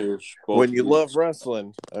I mean, Rampage both when you love weeks.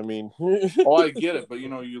 wrestling, I mean, Oh, I get it, but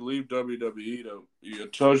you leave WWE to.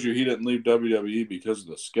 It tells you he didn't leave WWE because of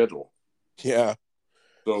the schedule. yeah,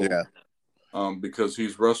 So, yeah. because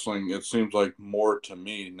he's wrestling, it seems like more to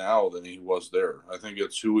me now than he was there. I think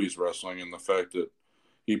it's who he's wrestling and the fact that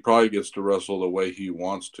he probably gets to wrestle the way he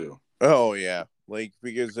wants to. Oh yeah, like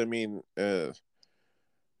because I mean,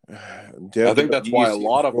 I think that's WWE why a seems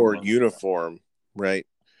lot of them more are doing it. uniform, right?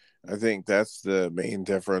 I think that's the main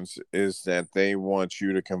difference is that they want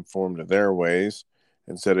you to conform to their ways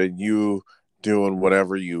instead of you doing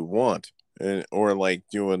whatever you want and or like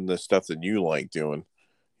doing the stuff that you like doing,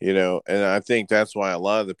 And I think that's why a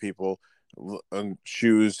lot of the people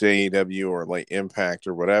choose AEW or like Impact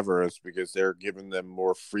or whatever is because they're giving them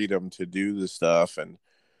more freedom to do the stuff and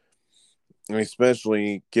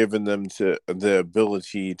especially giving them to the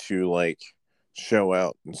ability to like show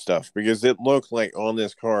out and stuff because it looked like on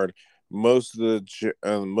this card most of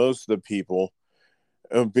the people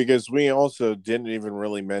because we also didn't even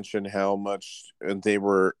really mention how much they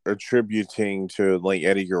were attributing to like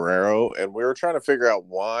Eddie Guerrero, and we were trying to figure out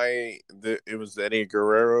why it was Eddie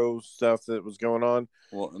Guerrero stuff that was going on,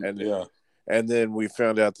 Well, and yeah, and then we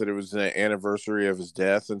found out that it was an anniversary of his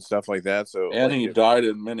death and stuff like that. So and like, he died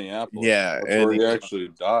in Minneapolis. yeah, That's and where he actually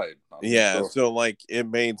died. I mean, yeah, so so like it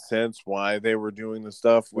made sense why they were doing the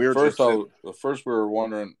stuff. We were just sitting, at first we were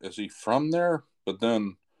wondering, is he from there? But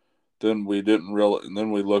then we didn't realize, and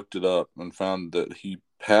then we looked it up and found that he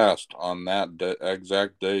passed on that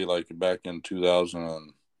exact day, like back in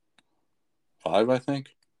 2005, I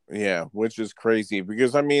think. yeah, which is crazy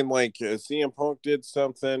because I mean, like CM Punk did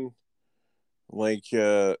something like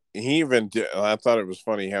he even did. I thought it was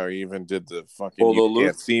funny how he even did the fucking Well, "you the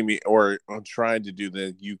can't Luth, see me" or tried to do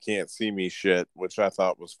the "you can't see me" shit, which I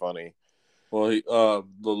thought was funny. well,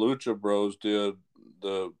 the Lucha Bros did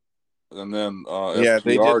the and then Yeah,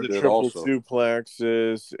 they did FTR the did triple also.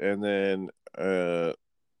 suplexes, and then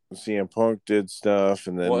CM Punk did stuff,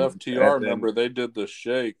 and Well, then FTR, remember they did the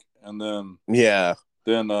shake, and then yeah,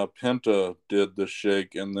 Penta did the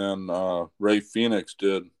shake, and then Ray Phoenix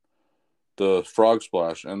did the frog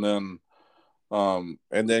splash, and then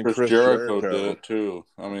Chris Chris Jericho did Jericho. it too.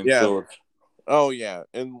 I mean, Yeah. so it's Oh yeah,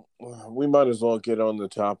 and we might as well get on the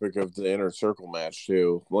topic of the inner circle match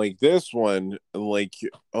too. Like this one, like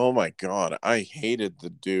oh my god, I hated the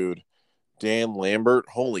dude. Dan Lambert,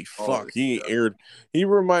 holy oh fuck, he yeah. aired. He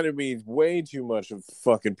reminded me way too much of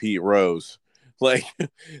fucking Pete Rose, like,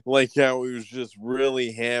 like how he was just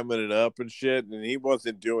really hamming it up and shit, and he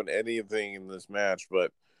wasn't doing anything in this match.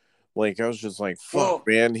 But like, I was just like, fuck, Well,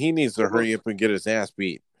 man, he needs to it hurry was up and get his ass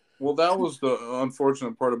beat. well. That was the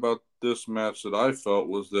unfortunate part about this match that I felt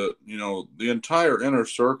was that the entire inner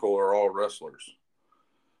circle are all wrestlers,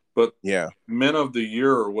 but Yeah, men of the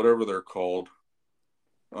year or whatever they're called,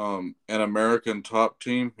 an American top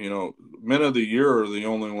team. Men of the year are the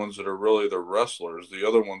only ones that are really the wrestlers. The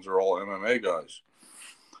other ones are all MMA guys.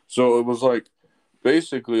 So it was like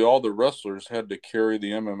basically all the wrestlers had to carry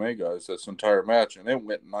the MMA guys this entire match, and it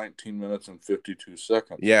went 19 minutes and 52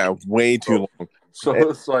 seconds. yeah, way too So, long. so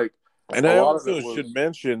it's like And a I lot of it also should was,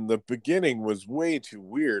 mention the beginning was way too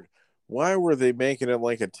weird. Why were they making it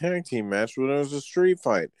like a tag team match when it was a street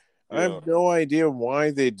fight? I yeah. have no idea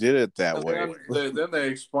why they did it that And way. then they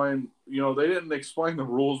explained, they didn't explain the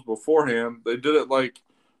rules beforehand. They did it like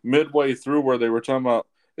midway through where they were talking about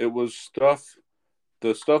it was stuff.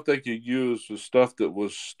 The stuff they could use was stuff that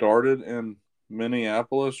was started in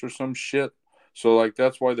Minneapolis or some shit. So like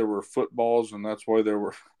that's why there were footballs and that's why there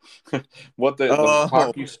were the Oh,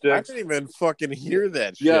 hockey I sticks. didn't even fucking hear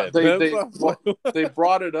that Yeah, shit. That's what I was well, like, they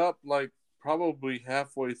brought it up like probably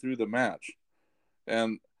halfway through the match,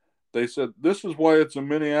 and they said this is why it's a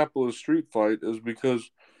Minneapolis street fight is because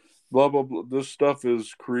blah blah blah. This stuff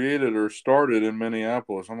is created or started in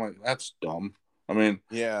Minneapolis. I'm like, that's dumb. I mean,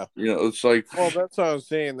 yeah. it's like, Well, that's what I was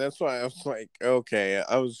saying. That's why I was like, okay,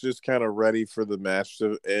 I was just kind of ready for the match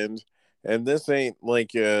to end, and this ain't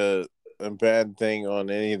like a bad thing on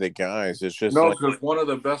any of the guys. It's just no, like, because one of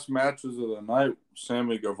the best matches of the night,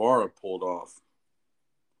 Sammy Guevara pulled off.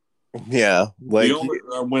 yeah, The like only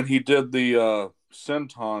when he did the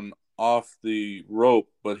senton off the rope,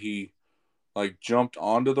 but he like jumped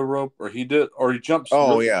onto the rope, or he jumps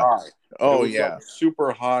oh really yeah, high. It oh was like yeah.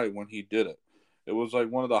 super high when he did it. It was like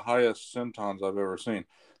one of the highest sentons I've ever seen.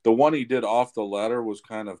 The one he did off the ladder was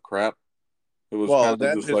kind of crap. It was Well, kind of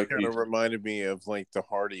that just just like kind of reminded me of like the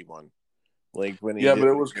Hardy one, like when he yeah, did but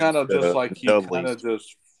it it was kind against of just like the he kind Dudleys. of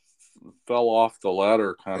just fell off the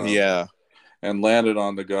ladder, kind of, Yeah, and landed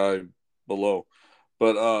on the guy below.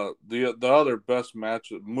 But the other best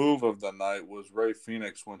match move of the night was Ray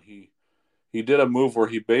Phoenix when he did a move where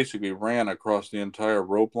he basically ran across the entire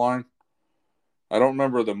rope line. I don't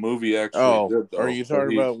remember the move he actually oh, did are though, you but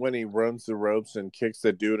talking about when he runs the ropes and kicks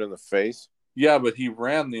the dude in the face? but he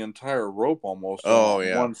ran the entire rope almost Oh on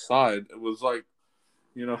yeah, one side. It was like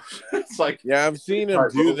it's like yeah, I've seen him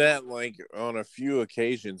do tightrope. that like on a few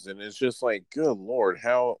occasions, and it's just like, good lord,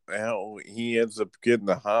 how he ends up getting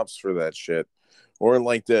the hops for that shit, or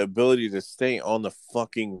like the ability to stay on the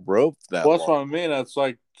fucking rope that Well, that's long. what I mean. It's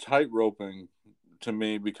like tightroping to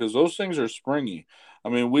me because those things are springy. I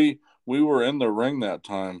mean, we were in the ring that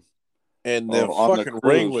time And the on the fucking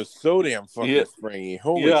ring cruise. was so damn Yeah, fucking springy.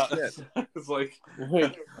 Holy yeah. shit. It's like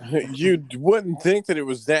Like you wouldn't think that it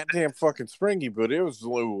was that damn fucking springy, but it was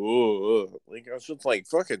like, whoa, like I was just like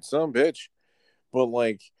fucking some bitch. But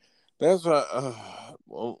like that's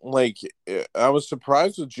like I was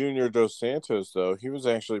surprised with Junior Dos Santos though. He was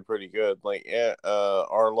actually pretty good. Like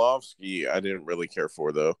Arlovsky, I didn't really care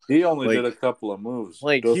for though. he only Like did a couple of moves.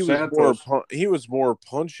 like Dos Santos, he was more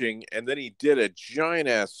punching, and then he did a giant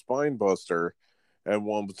ass spine buster at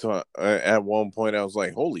one time. At one point, I was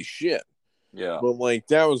like, holy shit. yeah. But like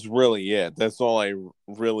that was really it. That's all I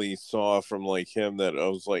really saw from like him. That I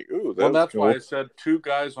was like, "Ooh, Well, that was that's why cool." I said two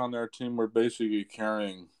guys on their team were basically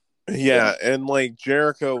carrying them. Yeah, and like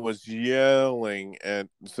Jericho was yelling at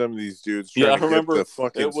some of these dudes Yeah, trying I to get remember the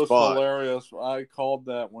fucking it was spot. hilarious. I called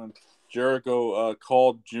that when Jericho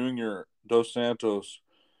called Junior Dos Santos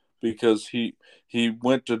because he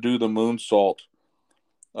went to do the moonsault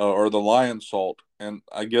or the lion salt, and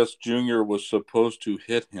I guess Junior was supposed to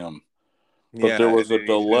hit him, but there Yeah, and was a then he didn't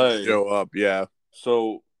delay. show up. Yeah,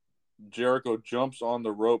 So Jericho jumps on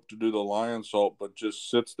the rope to do the lion salt, but just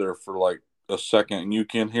sits there for like a second, and you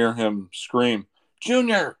can hear him scream,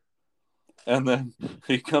 "Junior!" And then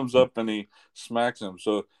he comes up and he smacks him.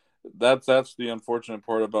 So that's the unfortunate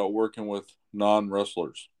part about working with non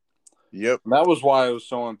wrestlers. Yep. And that was why I was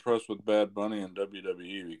so impressed with Bad Bunny in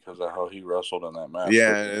WWE because of how he wrestled in that match.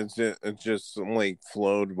 Yeah, it just like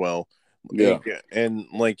flowed well. Yeah. And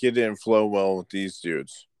like it didn't flow well with these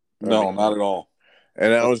dudes. I No, mean, not at all.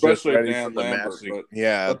 and I was just Especially ready for Dan the match. Lambert, but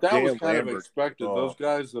Yeah, that was Dan kind of Lambert. expected. Oh, Those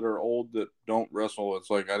guys that are old that don't wrestle, it's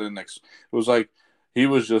like it was like he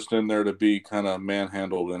was just in there to be kind of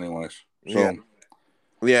manhandled, anyways. yeah.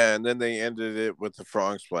 So Yeah, and then they ended it with the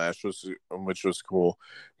frog splash, which was cool.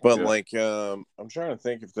 But yeah. like, I'm trying to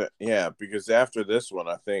think if that, yeah, because after this one,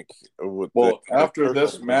 I think with Well, the after turtle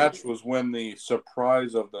this thing, match was when the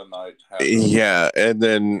surprise of the night happened. yeah, and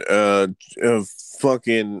then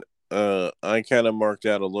fucking I kind of marked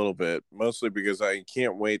out a little bit, mostly because I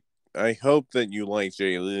can't wait. I hope that you like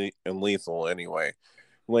and Lethal anyway.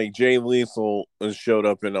 Like Jay Lethal showed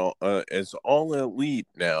up in all as all elite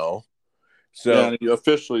now. Yeah, So and he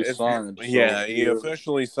officially if signed. So yeah, he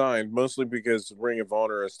officially signed mostly because Ring of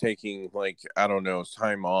Honor is taking like I don't know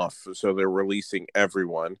time off, so they're releasing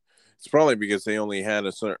everyone. It's probably because they only had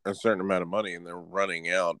a certain amount of money and they're running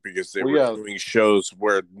out because they well, were yeah, doing shows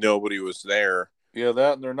where nobody was there. yeah,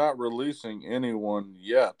 that and they're not releasing anyone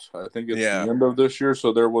yet. I think it's the Yeah, end of this year.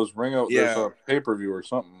 So there was there's yeah, a pay per view or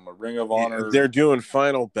something, a Ring of yeah. Honor. They're doing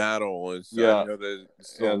Final Battle. Is I Yeah, know that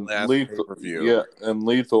it's the and last pay Lethal, per view. yeah, and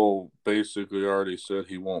Lethal basically already said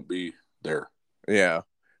he won't be there. Yeah.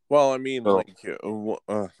 Well, I mean, So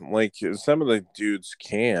like some of the dudes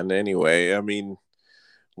can anyway. I mean,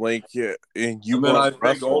 like and you and then want I to think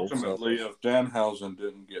wrestle, so ultimately, if Danhausen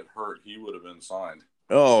didn't get hurt, he would have been signed.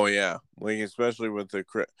 oh yeah, like especially with the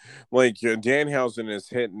like Danhausen is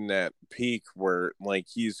hitting that peak where like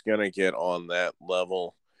he's gonna get on that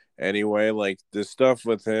level anyway. Like the stuff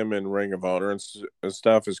with him and Ring of Honor and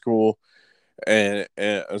stuff is cool, and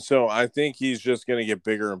so I think he's just gonna get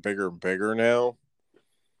bigger and bigger and bigger now.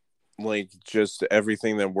 Like just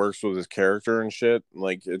everything that works with his character and shit,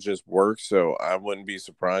 like it just works. So I wouldn't be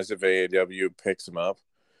surprised if AEW picks him up.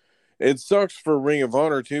 It sucks for Ring of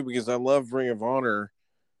Honor too because I love Ring of Honor.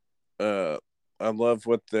 uh I love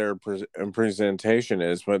what their presentation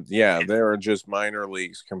is, but yeah, they are just minor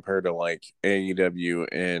leagues compared to like AEW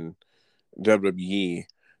and WWE.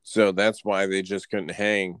 So that's why they just couldn't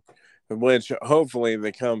hang. Which hopefully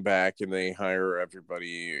they come back and they hire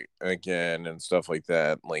everybody again and stuff like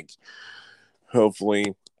that. Like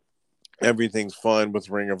hopefully everything's fine with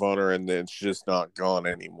Ring of Honor and it's just not gone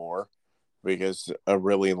anymore because I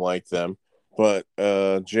really like them. But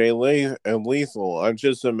Jay Lee and Lethal, I'm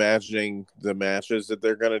just imagining the matches that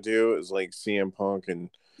they're gonna do is like CM Punk and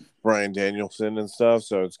Bryan Danielson and stuff.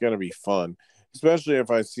 So it's gonna be fun, especially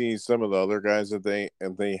if I see some of the other guys that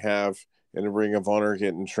they have in the Ring of Honor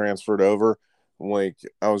getting transferred over. Like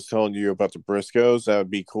I was telling you about the Briscoes, that would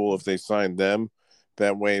be cool if they signed them.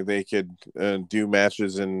 That way they could do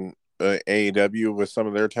matches in AEW with some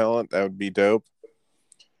of their talent. That would be dope.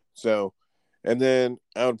 So, and then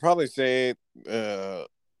I would probably say, I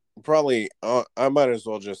might as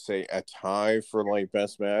well just say a tie for like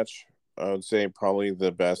best match. I would say probably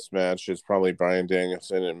the best match is probably Bryan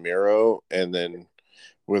Danielson and Miro, and then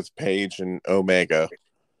with Paige and Omega.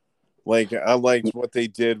 Like I liked what they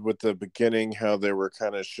did with the beginning, how they were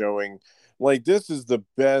kind of showing like this is the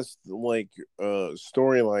best like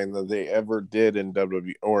storyline that they ever did in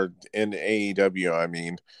WWE or in AEW, I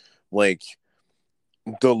mean. Like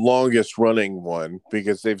the longest running one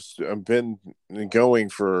because they've been going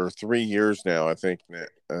for 3 years now. I think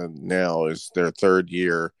now is their third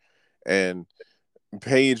year, and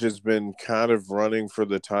Paige has been kind of running for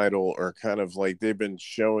the title, or kind of like they've been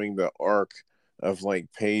showing the arc of like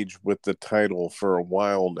Paige with the title for a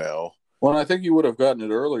while now. Well, I think he would have gotten it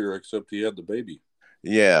earlier, except he had the baby.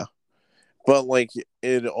 Yeah, but like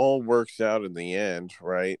it all works out in the end,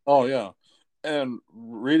 right? Oh yeah, and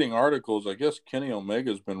reading articles, I guess Kenny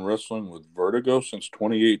Omega's been wrestling with vertigo since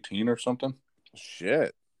 2018 or something.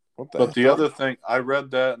 Shit, what the But the hell? other thing I read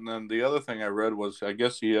that, and then the other thing I read was I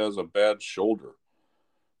guess he has a bad shoulder,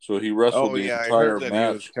 so he wrestled Oh the yeah, I heard entire that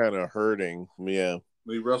he was match. kind of hurting. Yeah.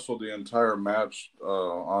 He wrestled the entire match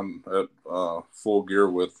on at Full Gear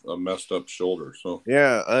with a messed up shoulder. So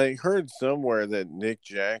Yeah, I heard somewhere that Nick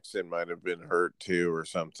Jackson might have been hurt too or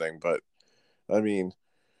something, but I mean,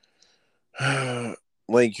 but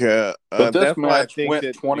this that's why I match think went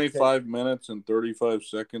that because 25 minutes and 35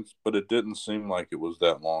 seconds, but it didn't seem like it was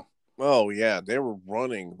that long. oh yeah, they were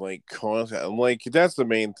running like constant. Like that's the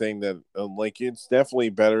main thing that like it's definitely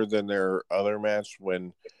better than their other match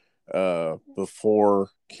when before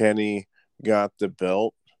Kenny got the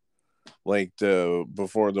belt, like the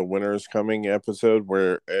before the winners coming episode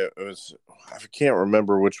where it was I can't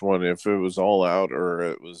remember which one if it was all out or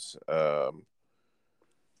it was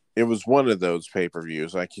It was one of those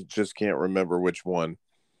pay-per-views. Just can't remember which one.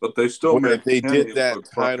 But they still Where made they Kenny did that look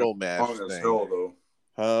fucking title match strong as thing. hell, though.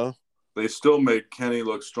 Huh? They still made Kenny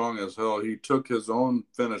look strong as hell. He took his own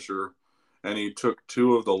finisher, and he took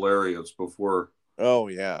two of the lariats before. Oh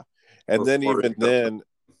yeah, and then Before he even got then,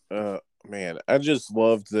 man, I just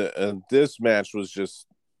loved this match was just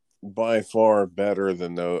by far better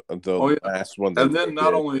than Oh the yeah, last one that and then they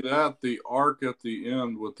not did. only that, the arc at the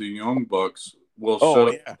end with the Young Bucks will set Oh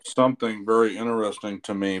up yeah, something very interesting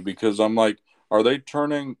to me because I'm like, are they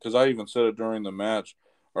turning? Because I even said it during the match.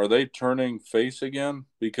 Are they turning face again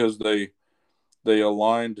because they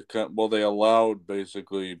aligned? Well, they allowed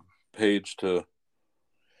basically Page to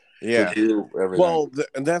yeah. do everything, Well,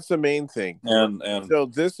 and that's the main thing. and So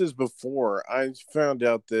this is before I found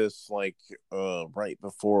out this like right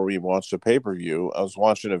before we watched the pay-per-view. I was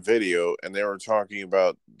watching a video and they were talking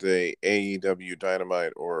about the AEW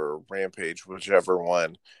Dynamite or Rampage, whichever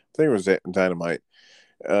one. I think it was Dynamite.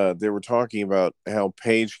 They were talking about how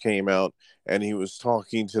Page came out and he was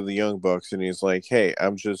talking to the Young Bucks and he's like, "Hey, I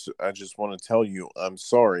just want to tell you I'm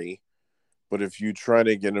sorry, but if you try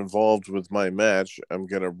to get involved with my match, I'm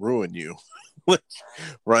gonna ruin you."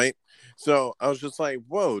 Right? So I was just like,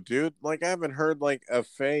 "Whoa, dude! Like I haven't heard like a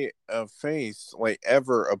face like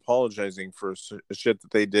ever apologizing for shit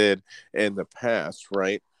that they did in the past,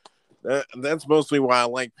 right?" That's mostly why I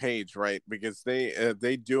like Paige, right? Because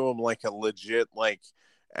they do them like a legit like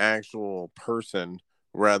actual person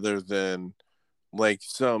rather than like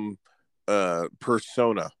some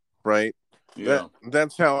persona, right? yeah,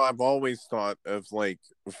 That's how I've always thought of like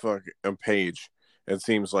fuck a Page. It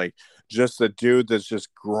seems like just a dude that's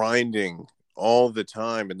just grinding all the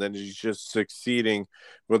time and then he's just succeeding,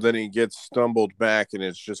 but then he gets stumbled back and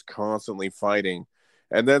it's just constantly fighting.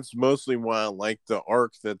 And that's mostly why I like the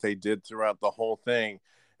arc that they did throughout the whole thing.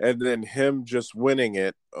 And then him just winning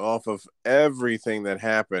it off of everything that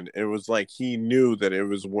happened. It was like he knew that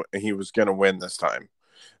he was going to win this time.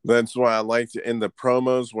 That's why I liked it in the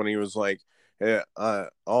promos when he was like,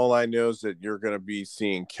 all I know is that you're going to be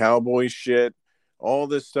seeing cowboy shit. All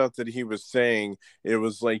this stuff that he was saying, it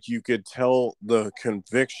was like you could tell the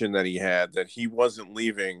conviction that he had that he wasn't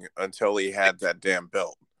leaving until he had that damn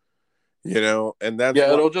belt, and that's yeah.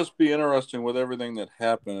 why. It'll just be interesting with everything that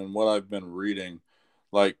happened and what I've been reading,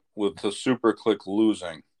 like with the Super Click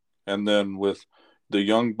losing, and then with the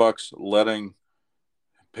Young Bucks letting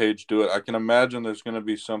Page do it. I can imagine there's going to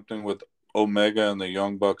be something with Omega and the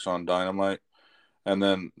Young Bucks on Dynamite, and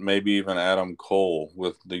then maybe even Adam Cole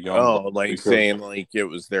with the Young Bucks Oh, like because, saying like it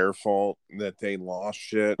was their fault that they lost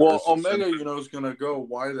shit or well, something. Omega, is going to go.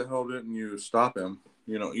 Why the hell didn't you stop him?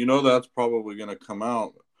 That's probably going to come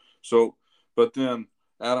out. So, but then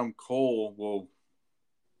Adam Cole will.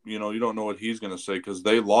 You don't know what he's going to say because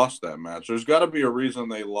they lost that match. There's got to be a reason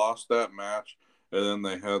they lost that match, and then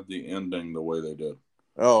they had the ending the way they did.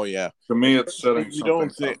 Oh yeah, To me, it's especially setting you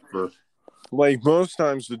don't something see up for. like most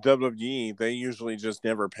times the WWE they usually just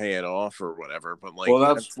never pay it off or whatever. But like Well,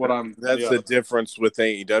 that's what I'm. that's Yeah, the difference with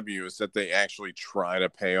AEW is that they actually try to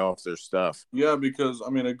pay off their stuff. yeah. Because I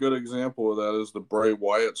mean, a good example of that is the Bray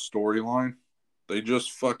Wyatt storyline. They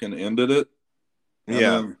just fucking ended it, and Yeah,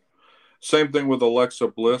 then same thing with Alexa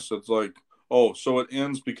Bliss. It's like, oh, so it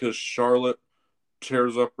ends because Charlotte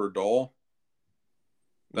tears up her doll.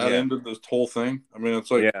 That yeah, ended this whole thing. I mean,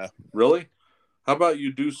 it's like, yeah, really? How about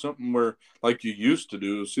you do something where, like you used to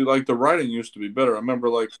do? See, like the writing used to be better. I remember,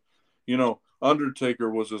 like, Undertaker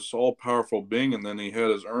was this all powerful being, and then he had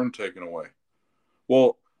his urn taken away.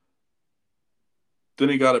 Well, then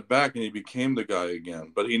he got it back and he became the guy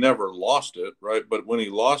again, but he never lost it, right? But when he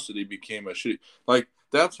lost it, he became a shitty. Like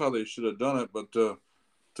that's how they should have done it. But to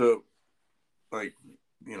like,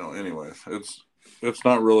 anyways, it's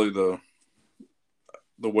not really the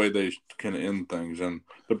way they can end things. And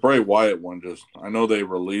the Bray Wyatt one, just I know they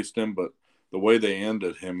released him, but the way they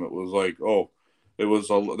ended him, it was like, oh,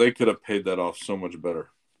 they could have paid that off so much better.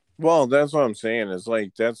 Well, that's what I'm saying. Is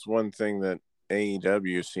like that's one thing that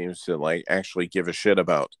AEW seems to like actually give a shit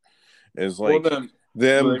about. Is Well, like then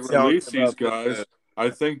them they talking release these about guys. I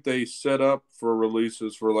think they set up for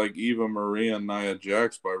releases for like Eva Marie and Nia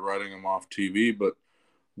Jax by writing them off TV, but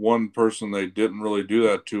one person they didn't really do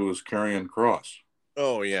that to was Karrion Cross.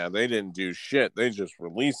 oh yeah, they didn't do shit. They just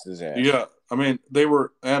released his ass. Yeah, I mean they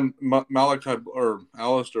were, and Malachi or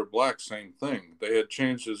Aleister Black, same thing. They had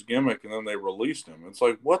changed his gimmick and then they released him. It's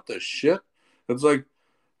like what the shit? It's like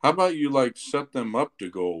how about you like set them up to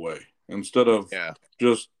go away instead of Yeah.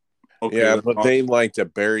 just okay, Yeah, they're but gone. they like to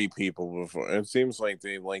bury people before. It seems like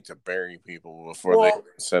they like to bury people before they Well,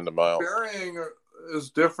 send them out. burying is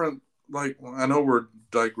different like I know we're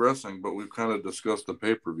digressing, but we've kind of discussed the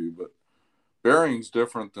pay per view. But burying's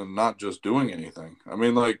different than not just doing anything. I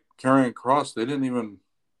mean, like Karrion Kross, they didn't even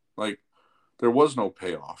like there was no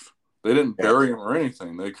payoff. They didn't Yeah. bury him or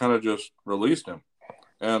anything. They kind of just released him.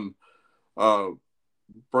 And uh,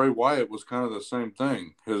 Bray Wyatt was kind of the same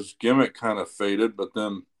thing. His gimmick kind of faded, but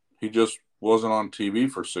then he just wasn't on TV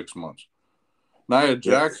for 6 months. Nia Yeah.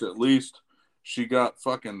 Jax, at least, she got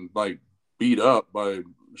fucking like beat up by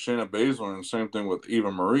Shayna Baszler, and same thing with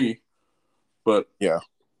Eva Marie. But Yeah.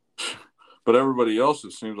 but everybody else,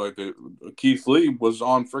 it seems like Keith Lee was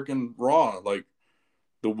on freaking Raw like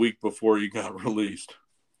the week before he got released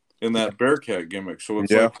in that Bearcat gimmick. So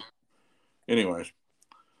it's Yeah. like, anyways.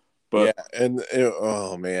 Yeah. But And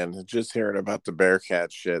oh man, just hearing about the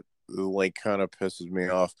Bearcat shit like kind of pisses me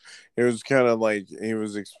off. It was kind of like he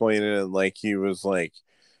was explaining it like he was like,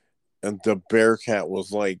 and the Bearcat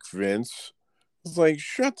was like Vince. It's like,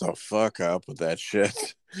 shut the fuck up with that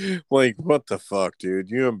shit. Like, what the fuck, dude?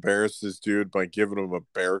 You embarrassed this dude by giving him a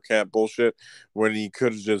Bearcat bullshit when he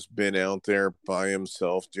could have just been out there by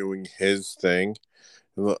himself doing his thing.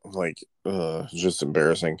 Like, just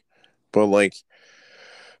embarrassing. But like,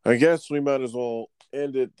 I guess we might as well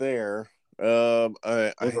end it there. we'll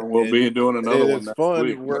And be doing another one it's next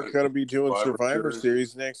week. fun. We're gonna be doing Survivor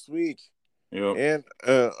Series. Series next week. Yep. And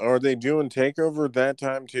are they doing Takeover that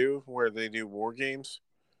time too, where they do War Games?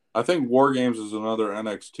 I think War Games is another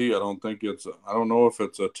NXT. I don't know if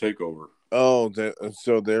it's a takeover. Oh,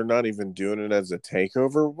 so they're not even doing it as a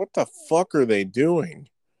takeover? What the fuck are they doing?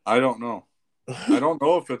 I don't know. I don't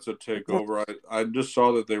know if it's a takeover. I just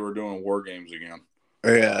saw that they were doing War Games again.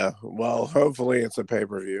 Yeah, well, hopefully it's a pay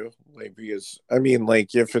per view. Like, because I mean,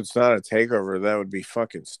 like, if it's not a takeover, that would be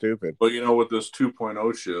fucking stupid. But you know, with this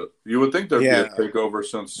 2.0 shit, you would think there'd be a Yeah. takeover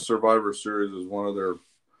since Survivor Series is one of their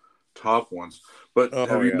top ones. But Oh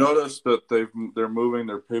have you yeah. noticed that they're moving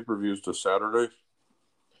their pay per views to Saturdays?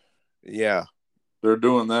 Yeah. They're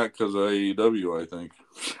doing that because of AEW, I think.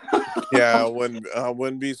 Yeah, I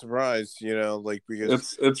wouldn't be surprised, like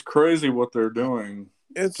because It's crazy what they're doing.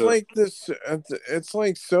 it's To like this. It's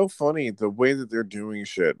like so funny the way that they're doing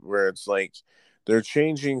shit, where it's like they're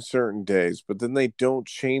changing certain days, but then they don't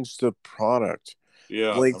change the product.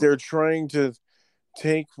 yeah, Like they're trying to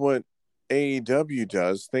take what AEW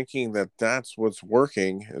does, thinking that that's what's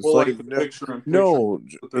working. It's well, like like the no, picture in picture no,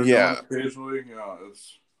 that they're doing yeah. occasionally. Yeah,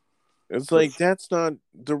 It's like that's not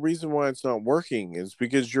the reason why it's not working. Is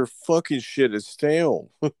because your fucking shit is stale.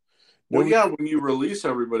 well, Nobody. yeah. When you release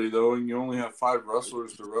everybody though, and you only have 5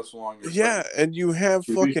 wrestlers to wrestle on your Yeah, and you have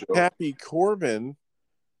TV fucking show. Happy Corbin.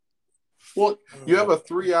 Well, you have a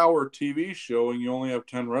 3-hour TV show, and you only have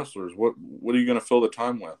 10 wrestlers. What are you going to fill the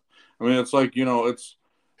time with? I mean, it's like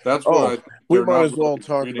that's what Oh, I think we they're might not as well really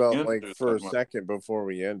talk reading about like into for that a much. second before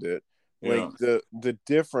we end it. Like Yeah, the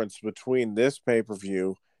difference between this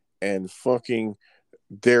pay-per-view and fucking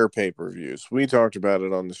their pay-per-views. We talked about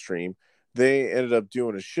it on the stream. They ended up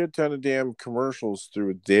doing a shit ton of damn commercials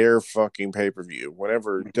through their fucking pay-per-view.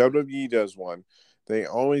 Whenever WWE does one, they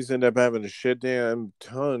always end up having a shit damn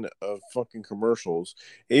ton of fucking commercials,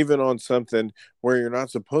 even on something where you're not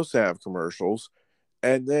supposed to have commercials.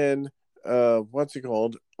 And then what's it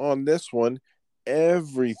called? On this one,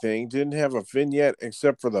 everything didn't have a vignette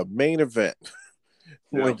except for the main event.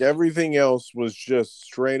 yeah, Like everything else was just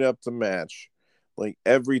straight up the match, like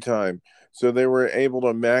every time. So they were able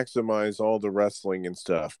to maximize all the wrestling and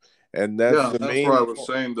stuff. And that's yeah. the That's where main I was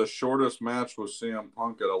saying the shortest match was CM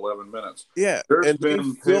Punk at 11 minutes. yeah, There's and they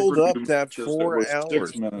been pay per filled up view that matches that 4 was hours.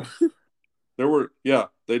 6 minutes. There were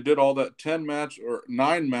they did all that 10 match or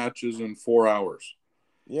 9 matches in 4 hours.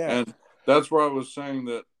 Yeah. And that's where I was saying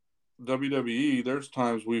that WWE, there's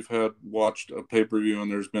times we've had watched a pay per view and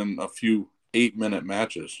there's been a few 8-minute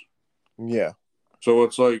matches. Yeah. So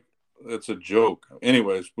it's like it's a joke.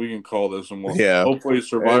 Anyways, we can call this, and we'll Yeah. hopefully And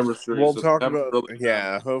Survivor Series we'll that talk about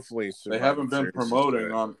hopefully they Survivor haven't been Series is promoting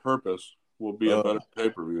good. on purpose will be a better pay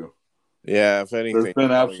per view. Yeah, if There's anything, been probably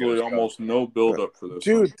gonna absolutely suck. almost no build up for this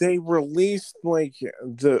thing. Dude, they released like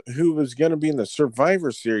the who was gonna be in the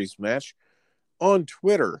Survivor Series match on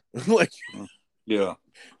Twitter. Like, Yeah.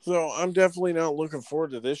 so I'm definitely not looking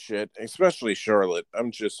forward to this shit, especially Charlotte.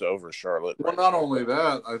 I'm just over Charlotte Well, right not now. only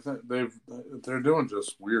that, I think they're doing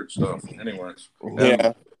just weird stuff. Anyways, and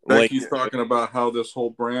Yeah, like Becky's talking about how this whole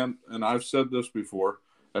brand, and I've said this before,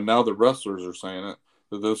 and now the wrestlers are saying it,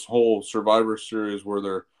 that this whole Survivor Series where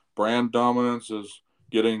their brand dominance is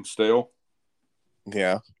getting stale.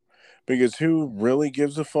 yeah, because who really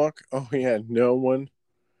gives a fuck? Oh yeah, no one.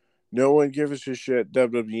 No one gives a shit.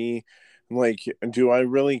 WWE. Like, do I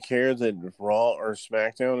really care that Raw or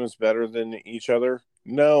SmackDown is better than each other?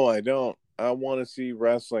 No, I don't. I want to see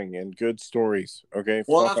wrestling and good stories. Okay,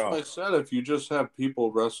 Well, fuck that's what I off. said. If you just have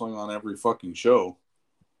people wrestling on every fucking show,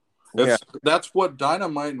 Yeah, that's what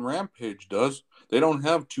Dynamite and Rampage does. They don't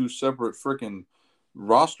have two separate freaking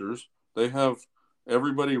rosters. They have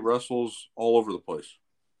everybody wrestles all over the place.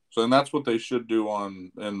 So, and that's what they should do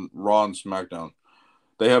on in Raw and SmackDown.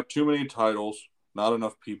 They have too many titles, not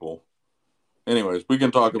enough people. Anyways, we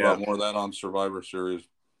can talk yeah, about more of that on Survivor Series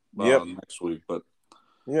yep, next week. But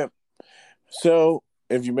yep. So,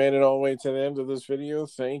 if you made it all the way to the end of this video,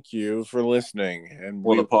 thank you for listening. And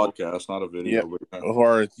well, we the will, podcast, not a yep, video. But,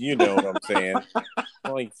 or you know what I'm saying.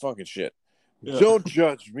 Like, fucking shit. yeah, Don't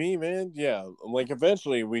judge me, man. Yeah, like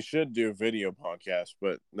eventually we should do a video podcast,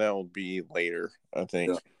 but that'll be later, I yeah.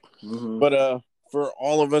 think. Mm-hmm. But for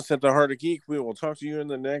all of us at the Heart of Geek, we will talk to you in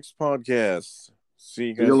the next podcast. See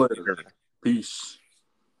you See you guys later. later. Peace.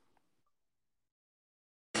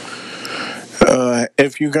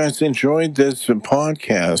 If you guys enjoyed this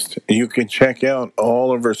podcast, you can check out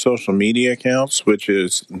all of our social media accounts, which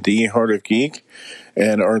is The Heart of Geek,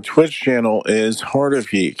 and our Twitch channel is Heart of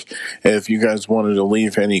Geek. If you guys wanted to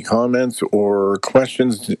leave any comments or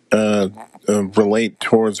questions relate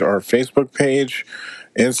towards our Facebook page,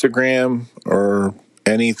 Instagram, or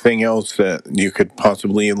anything else that you could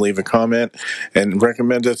possibly leave a comment and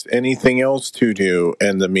recommend us anything else to do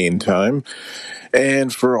in the meantime.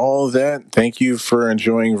 And for all of that, thank you for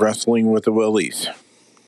enjoying Wrestling with the Willies.